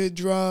people who did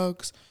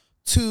drugs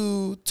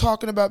to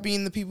talking about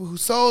being the people who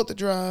sold the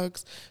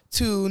drugs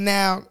to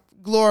now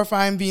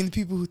glorifying being the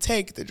people who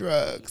take the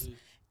drugs.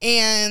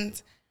 And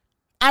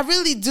I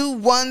really do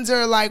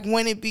wonder, like,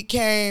 when it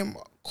became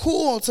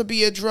cool to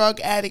be a drug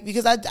addict,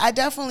 because I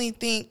definitely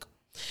think,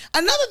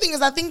 another thing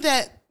is I think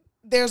that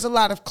there's a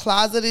lot of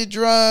closeted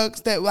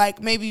drugs that, like,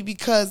 maybe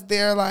because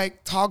they're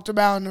like talked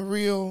about in a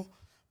real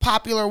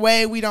popular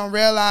way, we don't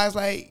realize,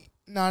 like,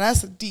 no,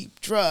 that's a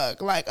deep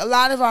drug. Like a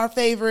lot of our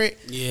favorite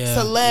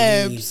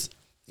celebs,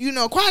 you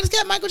know, quiet as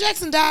kept, Michael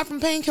Jackson died from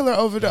painkiller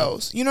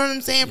overdose. You know what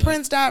I'm saying?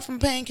 Prince died from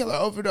painkiller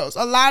overdose.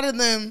 A lot of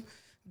them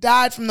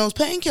died from those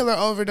painkiller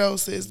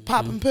overdoses,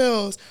 popping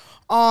pills.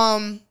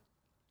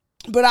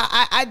 But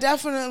I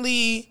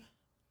definitely,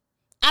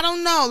 I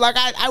don't know. Like,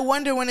 I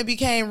wonder when it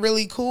became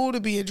really cool to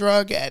be a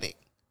drug addict.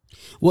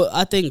 well,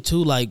 I think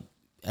too, like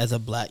as a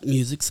black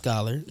music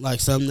scholar, like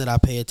something that I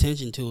pay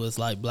attention to is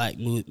like black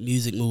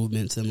music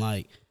movements and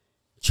like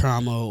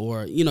trauma,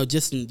 or you know,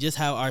 just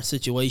how our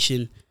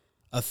situation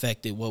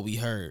affected what we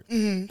heard.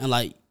 And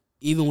like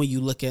even when you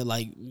look at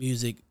like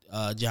music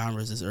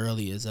genres as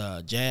early as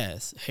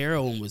jazz,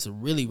 heroin was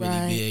really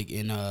Right. big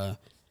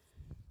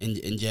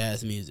in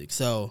jazz music.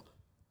 So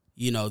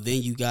you know,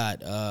 then you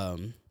got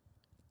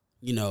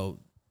you know,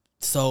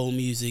 soul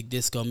music,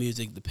 disco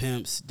music, the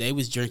Pimps, they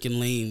was drinking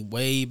lean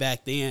way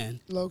back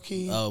then. Low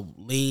key.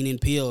 Lean and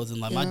pills.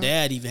 And like my Yeah.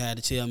 dad even had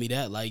to tell me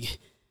that, like,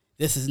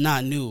 this is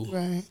not new.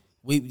 Right.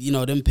 We, you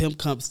know, them Pimp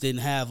cups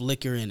didn't have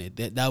liquor in it.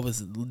 Those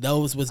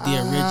was the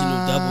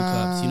original double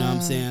cups, you know what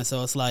I'm saying?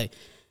 So it's like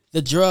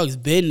the drugs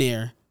been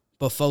there,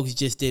 but folks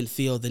just didn't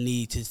feel the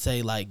need to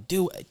say like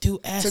do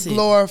acid,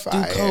 glorify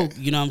do coke, it.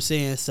 you know what I'm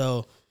saying?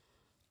 So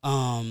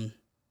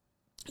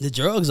the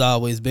drugs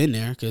always been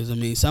there, because I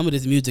mean some of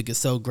this music is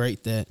so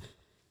great that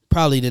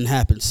probably didn't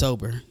happen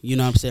sober, you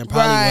know what I'm saying?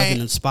 Probably Right.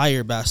 wasn't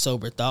inspired by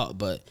sober thought,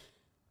 but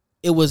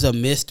it was a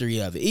mystery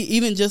of it.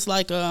 Even just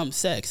like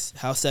sex,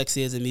 how sex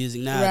is in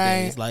music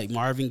nowadays. Right. Like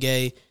Marvin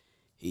Gaye,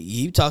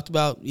 he talked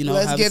about, you know,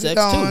 Let's having Get sex It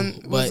Going. too,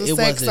 It but was a it sex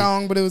wasn't.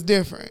 song, but it was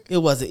different. It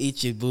wasn't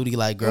eat your booty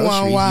like groceries.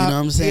 Wow, You know wow. what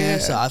I'm saying?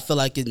 Yeah. So I feel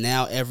like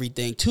now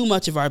everything, too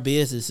much of our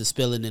business is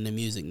spilling into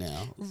music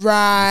now.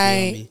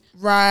 Right. me?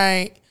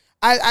 Right.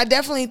 I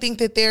definitely think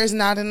that there's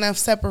not enough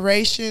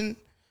separation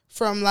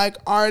from like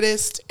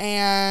artist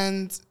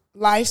and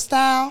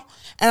lifestyle.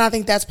 And I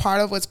think that's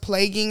part of what's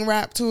plaguing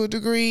rap to a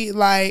degree.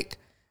 Like,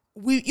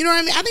 you know what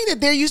I mean? I think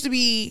that it used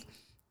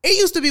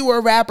to be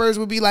where rappers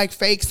would be like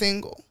fake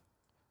single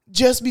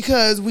just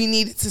because we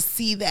needed to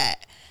see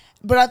that.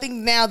 But I think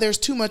now there's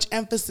too much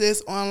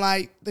emphasis on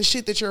like the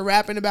shit that you're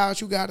rapping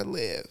about, you gotta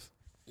live.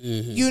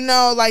 You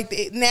know, like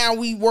now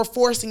we're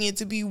forcing it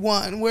to be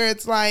one, where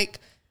it's like,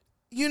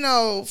 you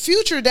know,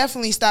 Future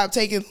definitely stopped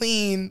taking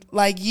lean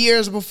like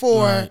years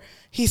before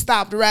he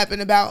stopped rapping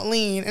about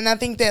lean. And I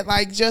think that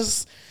like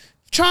just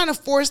trying to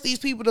force these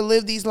people to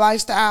live these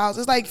lifestyles,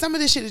 it's like some of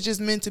this shit is just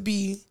meant to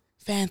be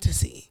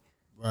fantasy.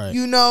 Right.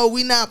 You know,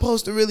 we not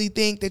supposed to really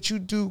think that you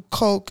do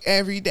coke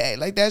every day.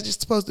 Like that's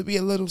just supposed to be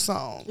a little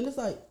song. And it's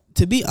like,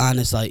 to be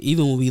honest, like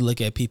even when we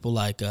look at people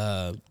like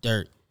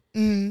Dirk,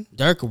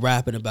 Dirk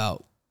rapping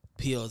about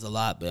pills a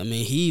lot, but I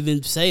mean he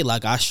even say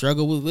like I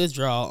struggle with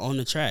withdrawal on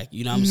the track,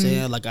 you know what I'm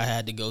saying? Like I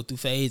had to go through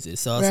phases.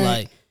 So it's Right.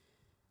 like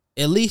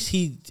at least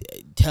he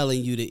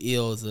telling you the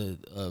ills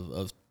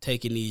of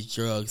taking these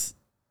drugs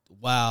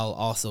while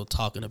also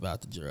talking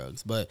about the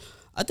drugs. But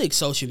I think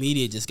social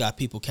media just got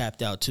people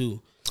capped out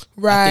too. I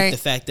Right. think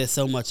the fact that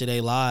so much of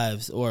their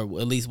lives, or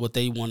at least what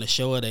they want to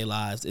show of their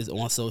lives, is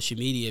on social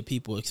media,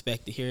 people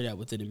expect to hear that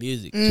within the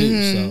music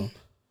too. So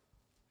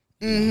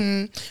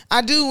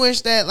I do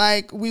wish that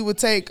like we would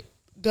take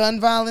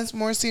gun violence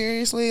more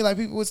seriously. Like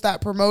people would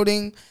stop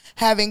promoting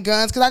having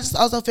guns, because I just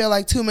also feel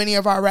like too many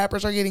of our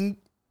rappers are getting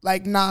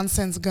like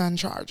nonsense gun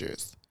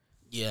charges.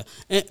 yeah,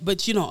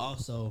 but you know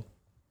also,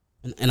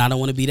 and I don't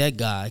want to be that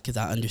guy because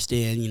I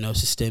understand, you know,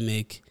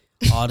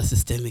 all the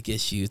systemic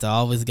issues. I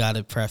always got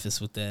to preface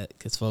with that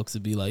because folks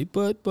would be like,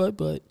 but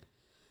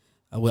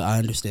I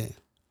understand.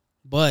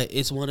 But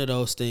it's one of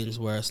those things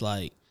where it's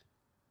like,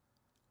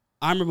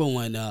 I remember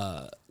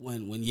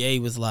when Ye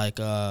was like,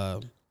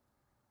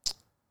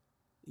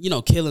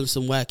 killing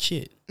some whack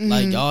shit.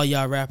 Like, all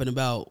y'all rapping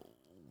about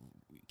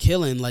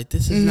killing, like,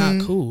 this is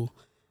not cool.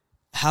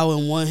 How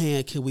in one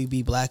hand could we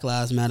be Black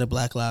Lives Matter,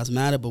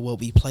 but what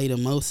we play the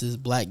most is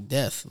Black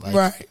Death. Like,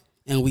 right.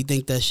 And we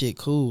think that shit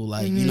cool.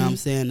 Like, you know what I'm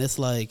saying? It's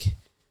like,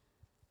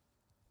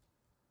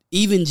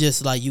 even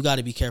just like, you got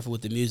to be careful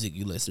with the music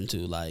you listen to.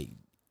 Like,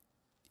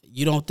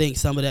 you don't think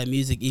some of that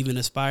music even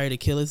aspire to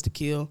killers to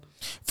kill?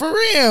 For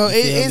real.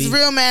 It's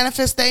real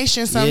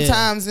manifestation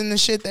sometimes in the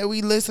shit that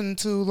we listen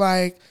to.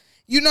 Like,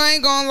 I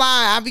ain't gonna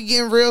lie, I be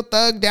getting real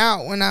thugged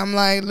out when I'm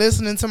like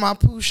listening to my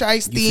Pooh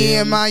Shiesty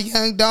and my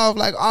Young Dolph.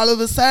 Like, all of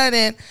a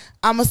sudden,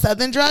 I'm a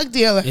Southern drug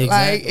dealer. Exactly.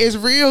 Like, it's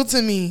real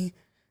to me.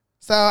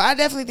 So I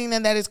definitely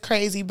think that is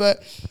crazy.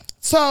 But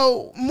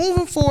so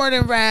moving forward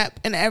in rap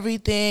and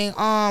everything,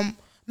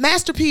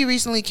 Master P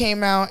recently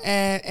came out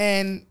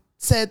and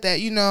said that,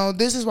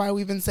 this is why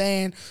we've been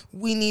saying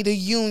we need a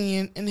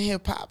union in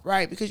hip hop,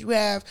 right? Because you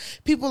have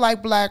people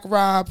like Black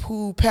Rob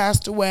who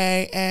passed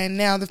away and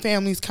now the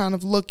family's kind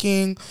of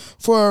looking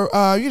for,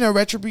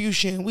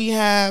 retribution. We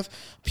have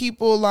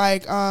people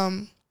like,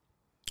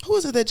 who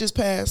is it that just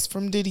passed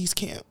from Diddy's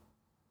camp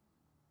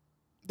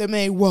that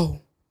made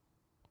Whoa?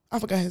 I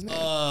forgot his name.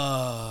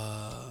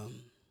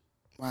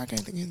 Why I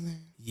can't think of his name.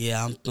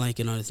 Yeah, I'm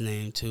blanking on his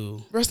name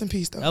too. Rest in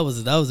peace, though. That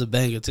was a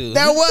banger too.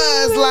 That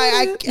was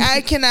like I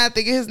cannot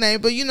think of his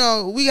name, but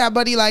we got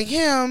Buddy like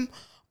him,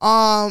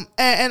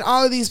 and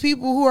all of these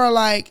people who are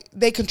like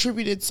they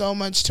contributed so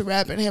much to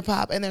rap and hip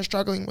hop, and they're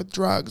struggling with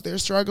drugs, they're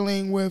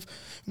struggling with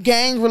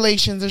gang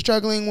relations, they're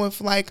struggling with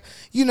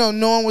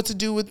knowing what to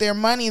do with their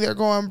money, they're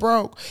going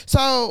broke.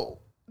 So,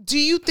 do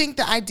you think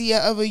the idea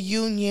of a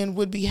union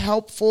would be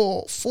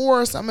helpful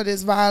for some of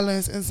this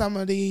violence and some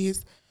of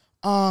these?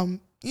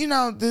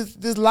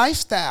 This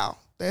lifestyle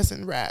that's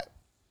in rap.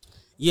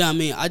 Yeah, I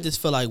mean, I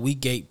just feel like we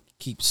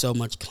gatekeep so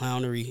much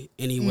clownery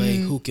anyway.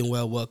 Who can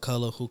wear what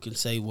color? Who can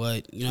say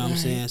what? You know what I'm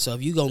saying? So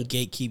if you gonna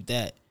gatekeep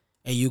that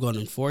and you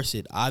gonna enforce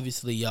it,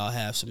 obviously y'all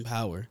have some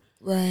power.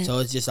 Right. So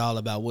it's just all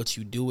about what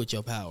you do with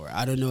your power.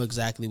 I don't know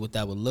exactly what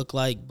that would look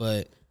like,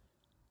 but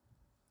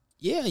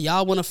yeah,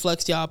 y'all want to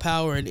flex y'all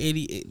power and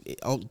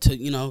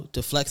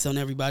to flex on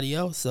everybody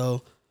else.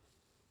 So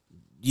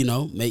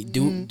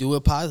do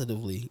it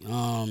positively.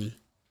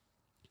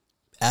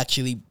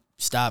 Actually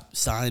stop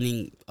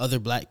signing other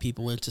black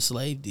people into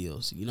slave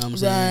deals. You know what I'm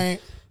saying?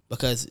 Right.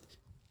 Because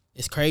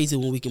it's crazy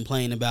when we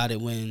complain about it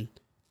when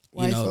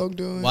white folk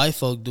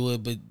do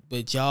it,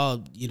 but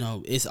y'all,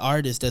 it's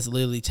artists that's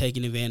literally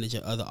taking advantage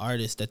of other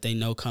artists that they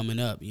know coming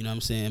up. You know what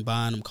I'm saying?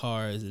 Buying them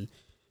cars and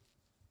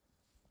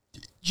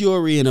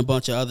jewelry and a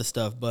bunch of other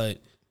stuff, but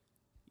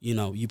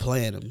you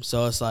playing them.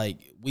 So it's like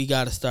we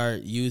got to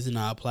start using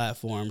our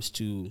platforms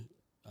to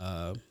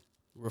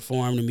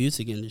reform the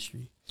music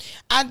industry.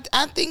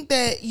 I think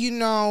that,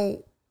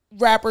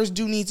 rappers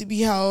do need to be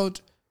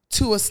held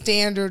to a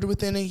standard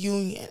within a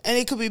union. And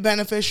it could be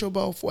beneficial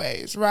both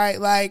ways, right?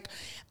 Like,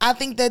 I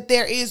think that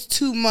there is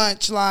too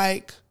much,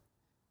 like,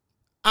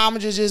 I'm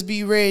going to just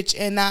be rich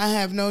and not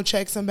have no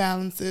checks and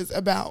balances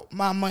about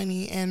my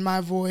money and my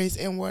voice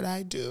and what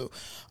I do.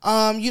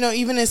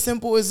 Even as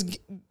simple as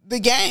the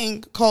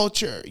gang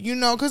culture,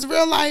 because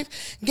real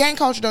life, gang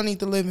culture don't need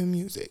to live in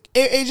music.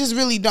 It just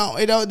really don't.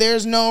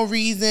 There's no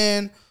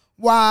reason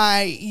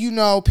why,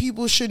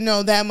 people should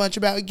know that much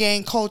about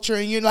gang culture.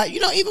 And you're like,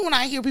 even when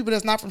I hear people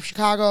that's not from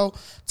Chicago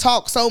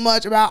talk so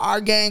much about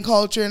our gang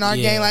culture and our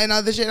gang life and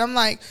other shit, I'm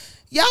like,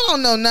 y'all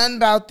don't know nothing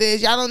about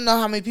this. Y'all don't know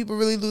how many people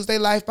really lose their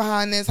life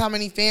behind this, how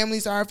many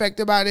families are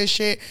affected by this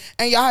shit.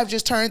 And y'all have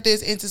just turned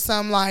this into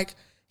some like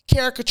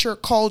caricature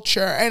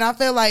culture. And I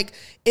feel like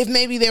if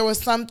maybe there was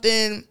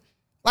something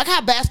like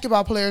how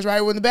basketball players,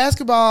 right? When the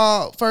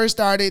basketball first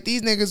started,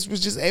 these niggas was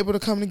just able to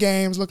come to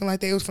games looking like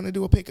they was finna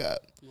do a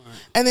pickup.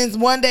 And then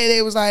one day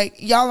they was like,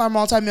 y'all are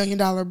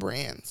multi-million-dollar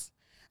brands.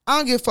 I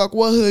don't give a fuck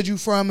what hood you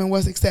from and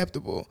what's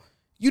acceptable.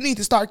 You need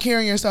to start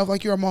carrying yourself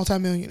like you're a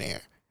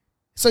multi-millionaire.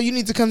 So you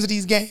need to come to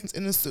these games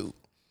in a suit.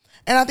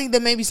 And I think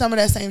that maybe some of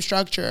that same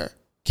structure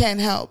can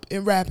help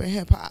in rap and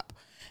hip-hop.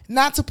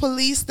 Not to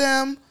police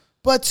them,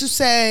 but to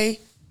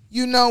say,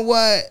 you know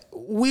what,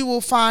 we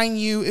will fine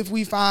you if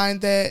we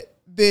find that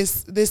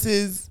this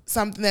is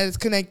something that is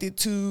connected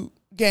to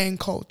gang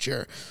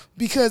culture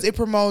because it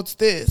promotes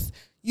this.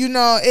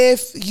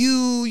 If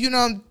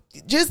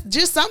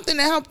just something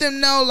to help them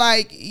know,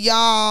 like,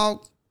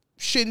 y'all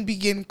shouldn't be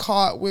getting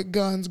caught with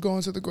guns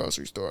going to the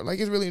grocery store. Like,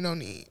 it's really no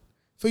need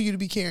for you to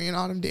be carrying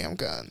all them damn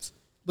guns.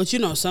 But,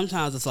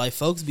 sometimes it's like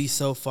folks be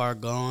so far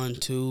gone,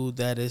 too,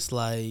 that it's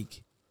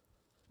like,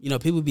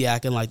 people be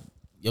acting like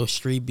your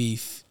street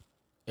beef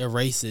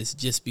erases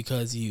just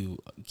because you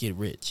get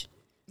rich.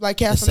 Like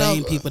the Casanova.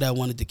 same people that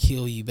wanted to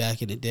kill you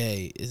back in the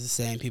day is the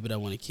same people that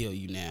want to kill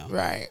you now.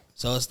 Right.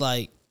 So it's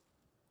like,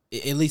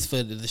 at least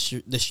for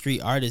the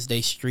street artists, they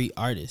street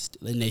artists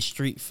and they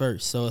street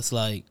first. So it's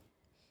like,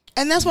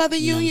 and that's why the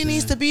union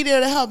needs to be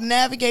there to help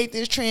navigate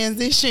this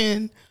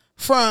transition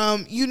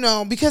from,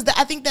 because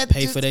I think that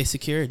pay for their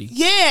security.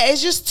 Yeah,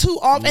 it's just too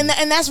often,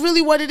 and that's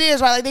really what it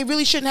is, right? Like they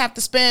really shouldn't have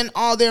to spend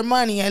all their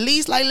money. At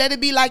least like let it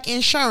be like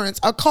insurance,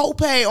 a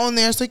copay on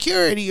their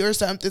security or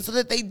something, so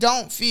that they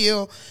don't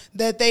feel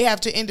that they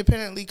have to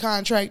independently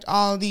contract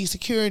all the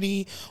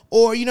security,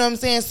 or you know what I'm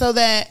saying, so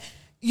that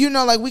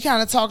like we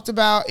kind of talked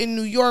about in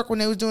New York when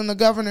they was doing the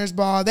governor's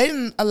ball, they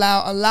didn't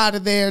allow a lot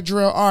of their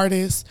drill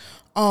artists,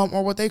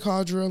 or what they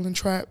call drill and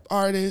trap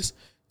artists,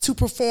 to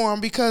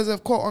perform because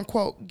of quote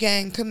unquote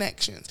gang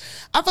connections.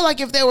 I feel like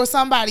if there was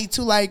somebody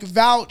to like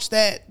vouch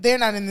that they're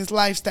not in this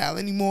lifestyle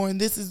anymore and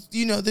this is,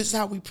 this is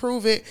how we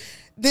prove it,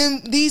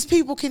 then these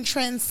people can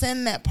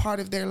transcend that part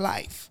of their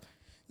life.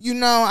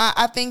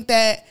 I think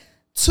that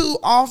too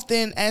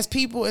often as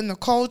people in the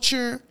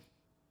culture,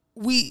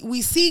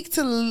 we seek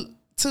to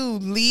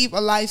leave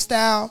a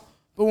lifestyle,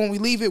 but when we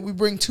leave it, we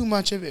bring too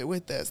much of it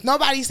with us.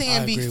 Nobody's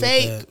saying be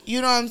fake,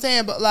 you know what I'm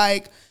saying? But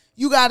like,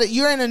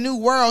 you're in a new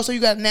world, so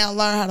you got to now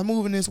learn how to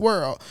move in this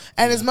world.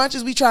 And as much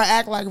as we try to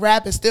act like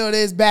rap is still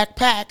this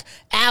backpack,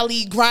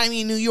 alley,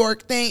 grimy New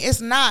York thing, it's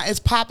not. It's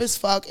pop as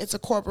fuck. It's a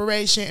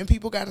corporation, and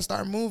people got to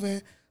start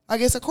moving like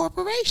it's a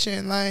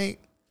corporation. Like,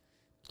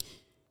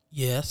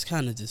 yeah, it's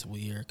kind of just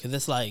weird because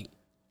it's like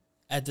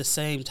at the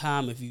same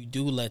time, if you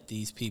do let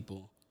these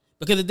people,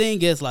 because the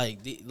thing is like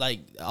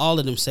all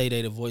of them say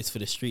they the voice for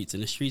the streets,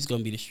 and the streets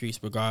gonna be the streets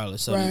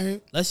regardless. So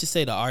let's just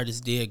say the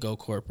artist did go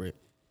corporate.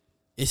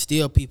 It's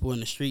still people in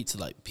the streets,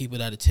 like people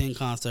that attend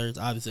concerts,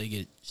 obviously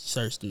get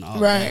searched and all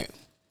that.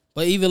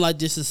 But even like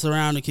just the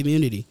surrounding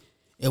community,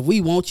 if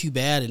we want you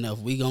bad enough,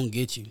 we gonna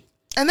get you.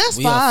 And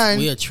that's fine.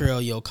 We'll trail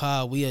your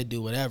car. We'll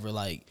do whatever.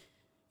 Like,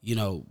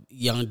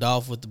 Young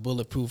Dolph with the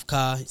bulletproof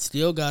car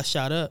still got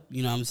shot up.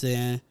 You know what I'm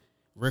saying?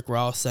 Rick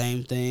Ross,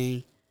 same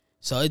thing.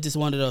 So it's just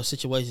one of those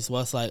situations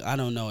where it's like, I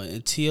don't know.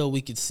 Until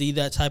we can see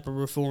that type of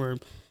reform,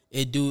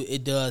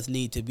 it does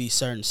need to be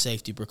certain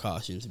safety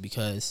precautions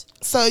because.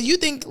 So you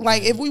think,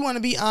 like, if we want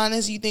to be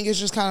honest, you think it's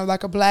just kind of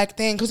like a black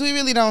thing? Because we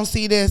really don't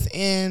see this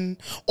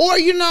or,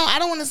 I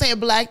don't want to say a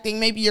black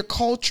thing, maybe your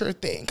culture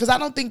thing. Because I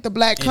don't think the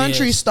black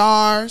country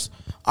stars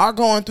are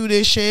going through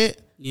this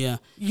shit. Yeah.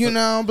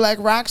 Black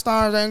rock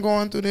stars ain't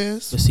going through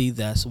this. But see,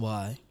 that's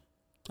why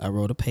I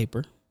wrote a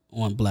paper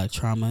on black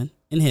trauma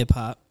and hip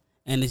hop.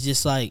 And it's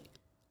just like,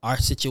 our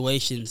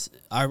situations,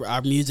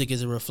 our music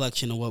is a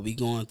reflection of what we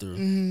going through.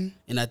 Mm-hmm.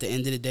 And at the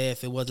end of the day,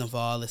 if it wasn't for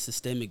all the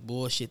systemic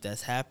bullshit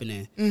that's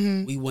happening,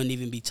 we wouldn't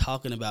even be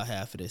talking about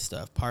half of this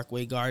stuff.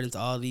 Parkway Gardens,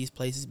 all these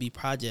places be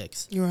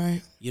projects. You're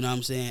right. You know what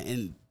I'm saying?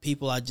 And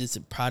people are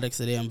just products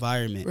of their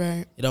environment.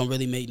 Right. It don't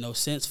really make no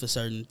sense for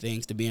certain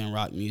things to be in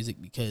rock music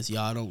because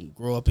y'all don't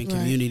grow up in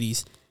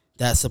communities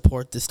that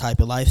support this type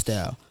of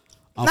lifestyle.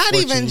 Not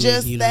even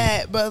just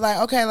that, but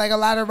like, okay, like a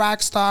lot of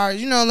rock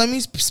stars, let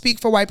me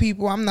speak for white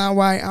people. I'm not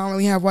white. I don't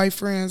really have white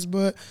friends,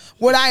 but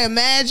what I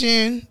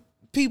imagine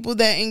people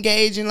that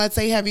engage in, let's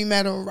say, heavy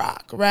metal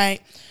rock,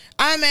 right?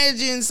 I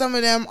imagine some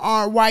of them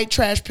are white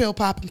trash pill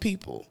popping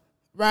people,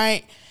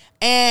 right?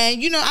 And,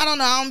 I don't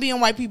know, I don't be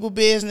in white people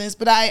business,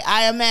 but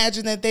I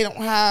imagine that they don't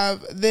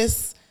have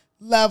this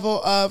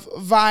level of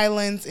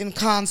violence and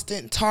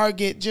constant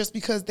target just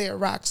because they're a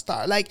rock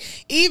star. Like,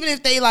 even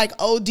if they like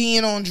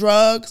ODing on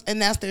drugs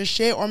and that's their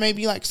shit, or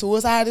maybe like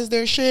suicide is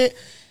their shit,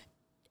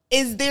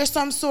 is there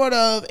some sort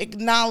of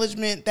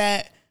acknowledgement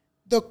that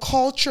the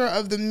culture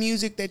of the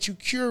music that you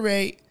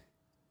curate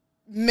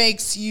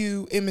makes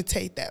you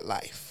imitate that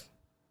life?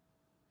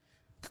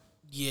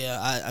 Yeah,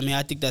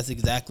 I think that's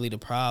exactly the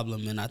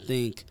problem, and I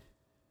think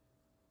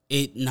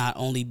it not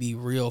only be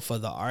real for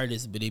the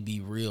artist, but it be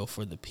real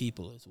for the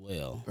people as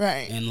well.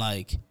 Right. And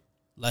like,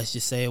 let's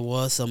just say it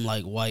was some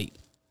like white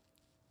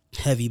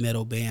heavy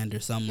metal band or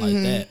something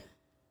like that.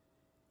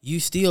 You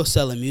still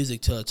selling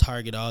music to a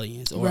target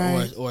audience or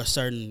a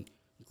certain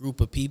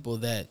group of people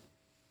that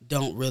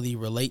don't really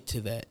relate to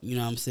that. You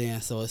know what I'm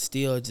saying? So it's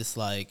still just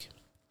like,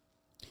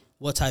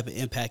 what type of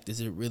impact is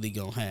it really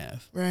gonna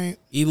have? Right.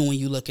 Even when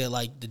you look at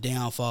like the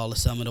downfall of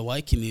some of the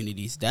white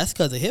communities, that's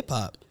because of hip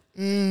hop.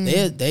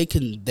 They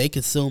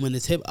consume in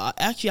this hip.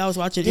 Actually, I was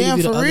watching an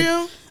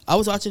interview I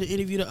was watching an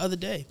interview the other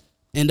day,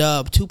 and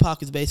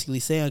Tupac is basically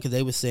saying, because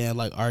they were saying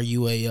like, are you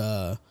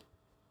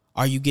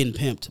getting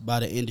pimped by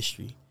the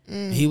industry?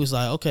 And he was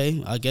like,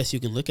 okay, I guess you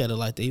can look at it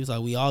like that. He was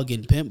like, we all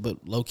getting pimped,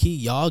 but low key,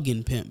 y'all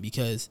getting pimped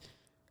because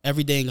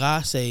everything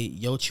I say,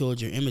 your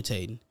children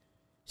imitating.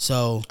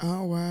 So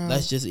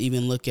let's just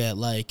even look at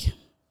like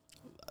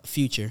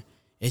Future.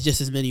 It's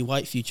just as many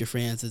white Future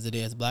fans as it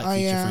is black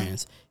Future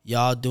fans.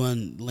 Y'all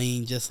doing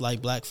lean just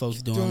like black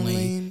folks doing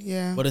lean.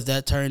 Yeah. What does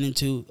that turn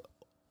into?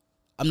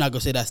 I'm not going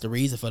to say that's the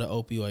reason for the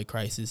opioid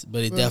crisis,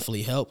 but it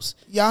definitely helps.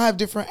 Y'all have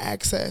different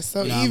access.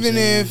 So even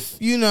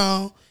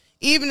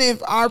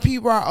if our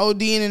people are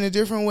ODing in a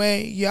different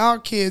way, y'all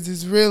kids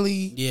is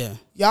really,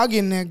 y'all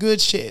getting that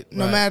good shit.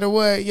 No matter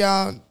what,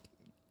 y'all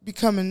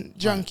becoming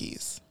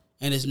junkies.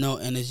 And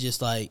it's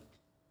just like,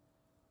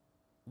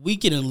 we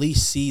can at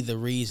least see the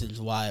reasons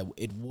why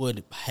it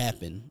would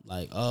happen.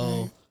 Like,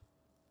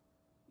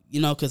 you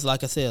know, because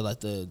like I said,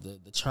 like the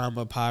charm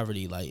of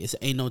poverty, like it's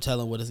ain't no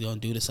telling what it's gonna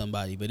do to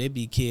somebody. But it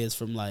be kids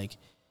from like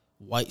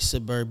white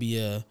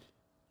suburbia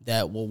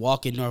that will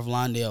walk in North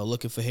Lawndale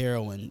looking for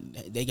heroin.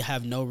 They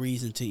have no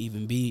reason to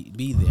even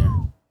be there.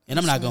 And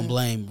I'm not gonna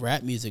blame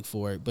rap music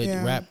for it, but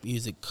rap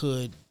music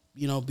could,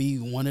 you know, be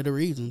one of the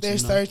reasons. They're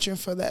searching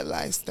for that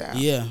lifestyle.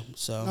 Yeah,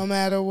 so no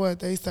matter what,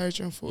 they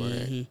searching for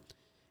it.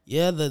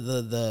 Yeah,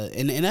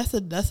 and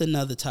that's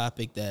another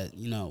topic that,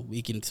 you know,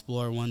 we can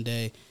explore one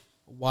day.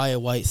 Why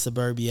white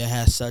suburbia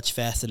has such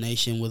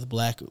fascination with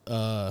black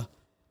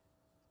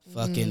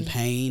fucking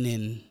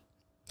pain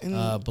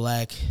and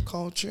black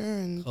culture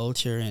and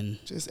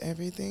just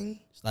everything.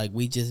 It's like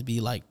we just be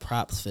like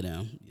props for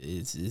them.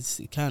 It's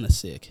kind of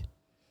sick,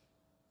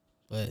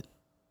 but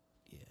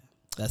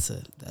that's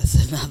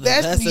another.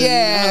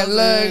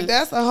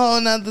 That's a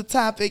whole nother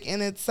topic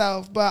in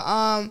itself. But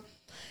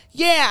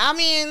yeah, I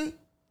mean,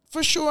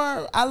 for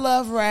sure, I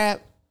love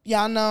rap.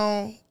 Y'all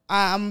know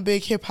I'm a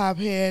big hip hop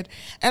head,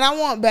 and I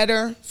want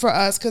better for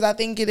us because I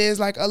think it is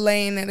like a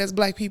lane that as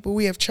black people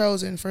we have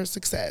chosen for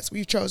success.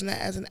 We've chosen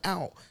that as an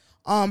out.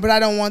 But I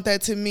don't want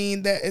that to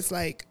mean that it's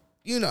like,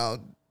 you know,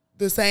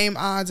 the same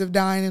odds of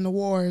dying in the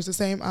war is the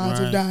same odds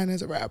of dying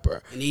as a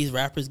rapper. And these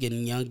rappers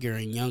getting younger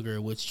and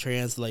younger, which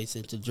translates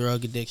into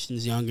drug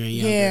addictions younger and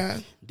younger. Yeah.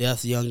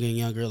 Deaths younger and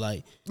younger.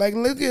 Like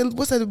look at,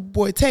 what's that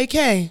boy,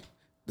 TK?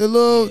 The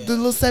little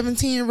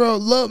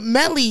 17-year-old little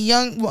Melly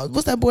young.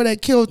 What's that boy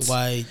that killed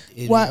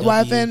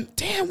YFN?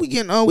 Damn, we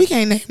getting old. We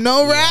can't name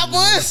no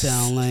rappers.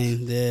 Sound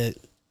lame. That.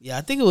 Yeah,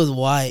 I think it was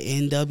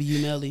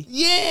YNW Melly.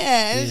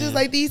 Yeah, and it's just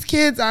like these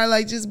kids are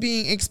like just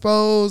being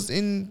exposed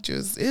and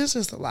just it's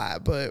just a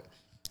lot. But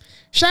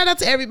shout out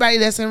to everybody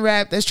that's in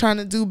rap that's trying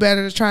to do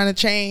better, that's trying to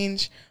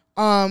change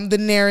the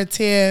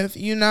narrative,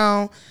 you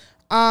know.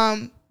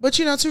 But,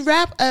 you know, to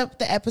wrap up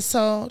the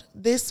episode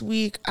this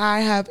week, I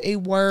have a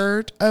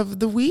word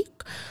of the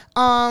week.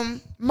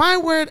 My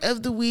word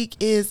of the week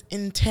is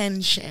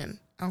intention.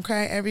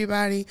 Okay,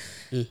 everybody?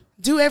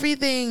 Do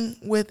everything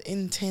with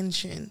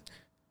intention.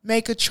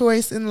 Make a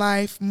choice in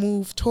life,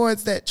 move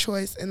towards that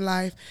choice in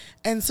life,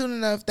 and soon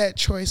enough, that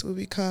choice will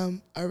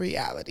become a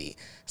reality.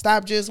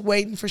 Stop just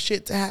waiting for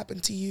shit to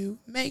happen to you.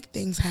 Make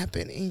things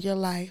happen in your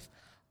life.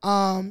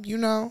 You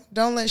know,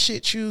 don't let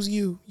shit choose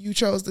you. You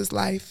chose this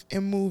life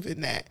and move in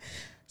that.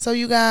 So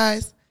you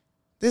guys,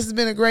 this has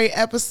been a great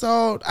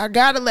episode. I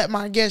gotta let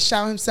my guest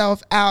shout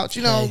himself out.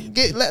 You know,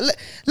 let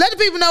the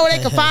people know where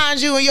they can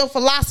find you and your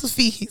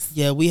philosophies.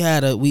 Yeah, we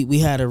had a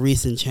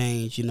recent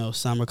change. You know,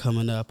 summer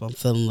coming up. I'm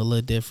feeling a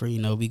little different.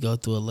 You know, we go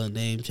through a little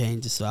name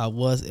changes. So I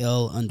was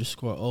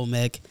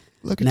L_Olmec.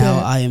 Look at now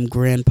that. I am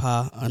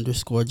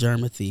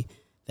Grandpa_Jermathy.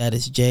 That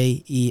is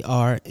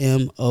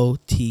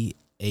JERMOTHY.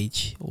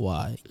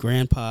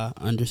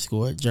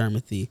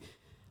 Grandpa_Jermathy.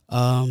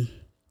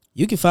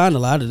 You can find a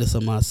lot of this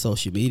on my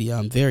social media.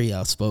 I'm very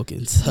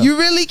outspoken. So, you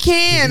really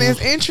can. It's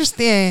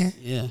interesting.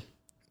 Yeah.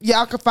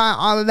 Y'all can find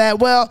all of that.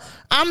 Well,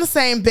 I'm the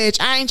same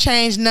bitch. I ain't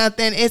changed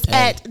nothing. It's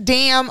at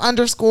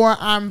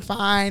damn_I'm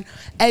fine.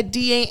 At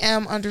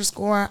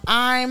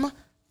DAM_I'm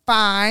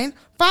fine.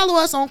 Follow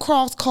us on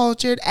Cross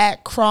Cultured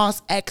at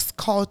Cross X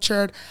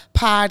Cultured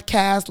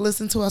Podcast.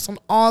 Listen to us on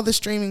all the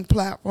streaming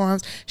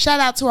platforms. Shout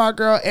out to our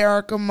girl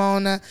Erica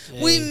Mona.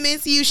 Hey. We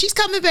miss you. She's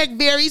coming back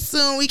very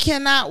soon. We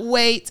cannot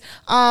wait.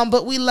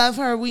 But we love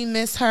her. We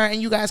miss her.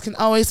 And you guys can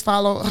always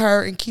follow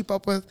her and keep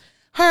up with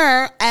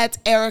her at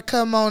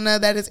Erica Mona.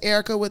 That is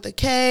Erica with a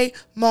K,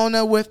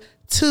 Mona with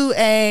 2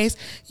 A's.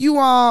 You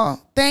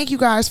all, thank you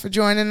guys for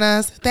joining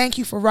us. Thank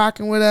you for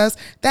rocking with us.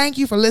 Thank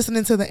you for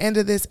listening to the end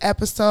of this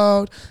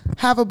episode.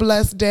 Have a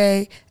blessed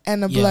day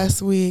and a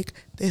blessed week.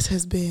 This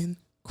has been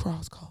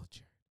Cross Culture.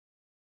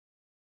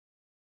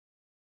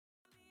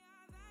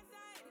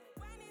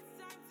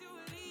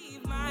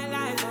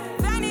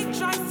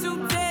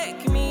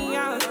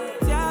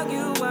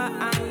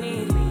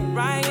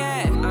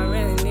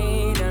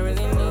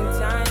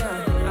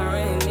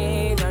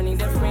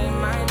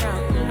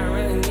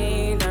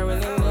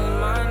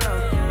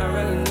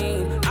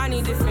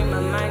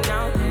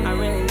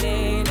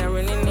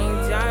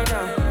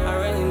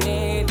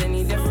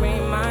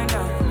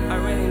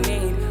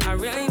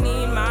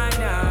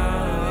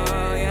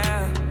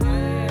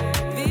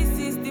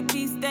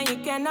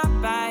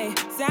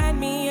 Send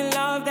me a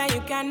love that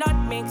you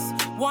cannot mix.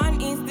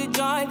 One is the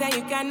joy that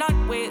you cannot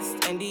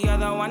waste, and the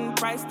other one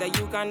price that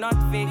you cannot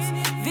fix.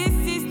 This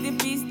is the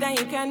peace that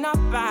you cannot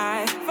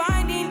buy.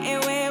 Finding a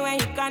way where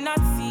you cannot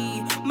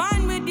see.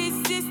 Man with this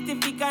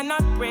system, he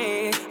cannot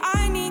pray.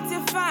 I need to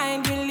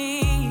find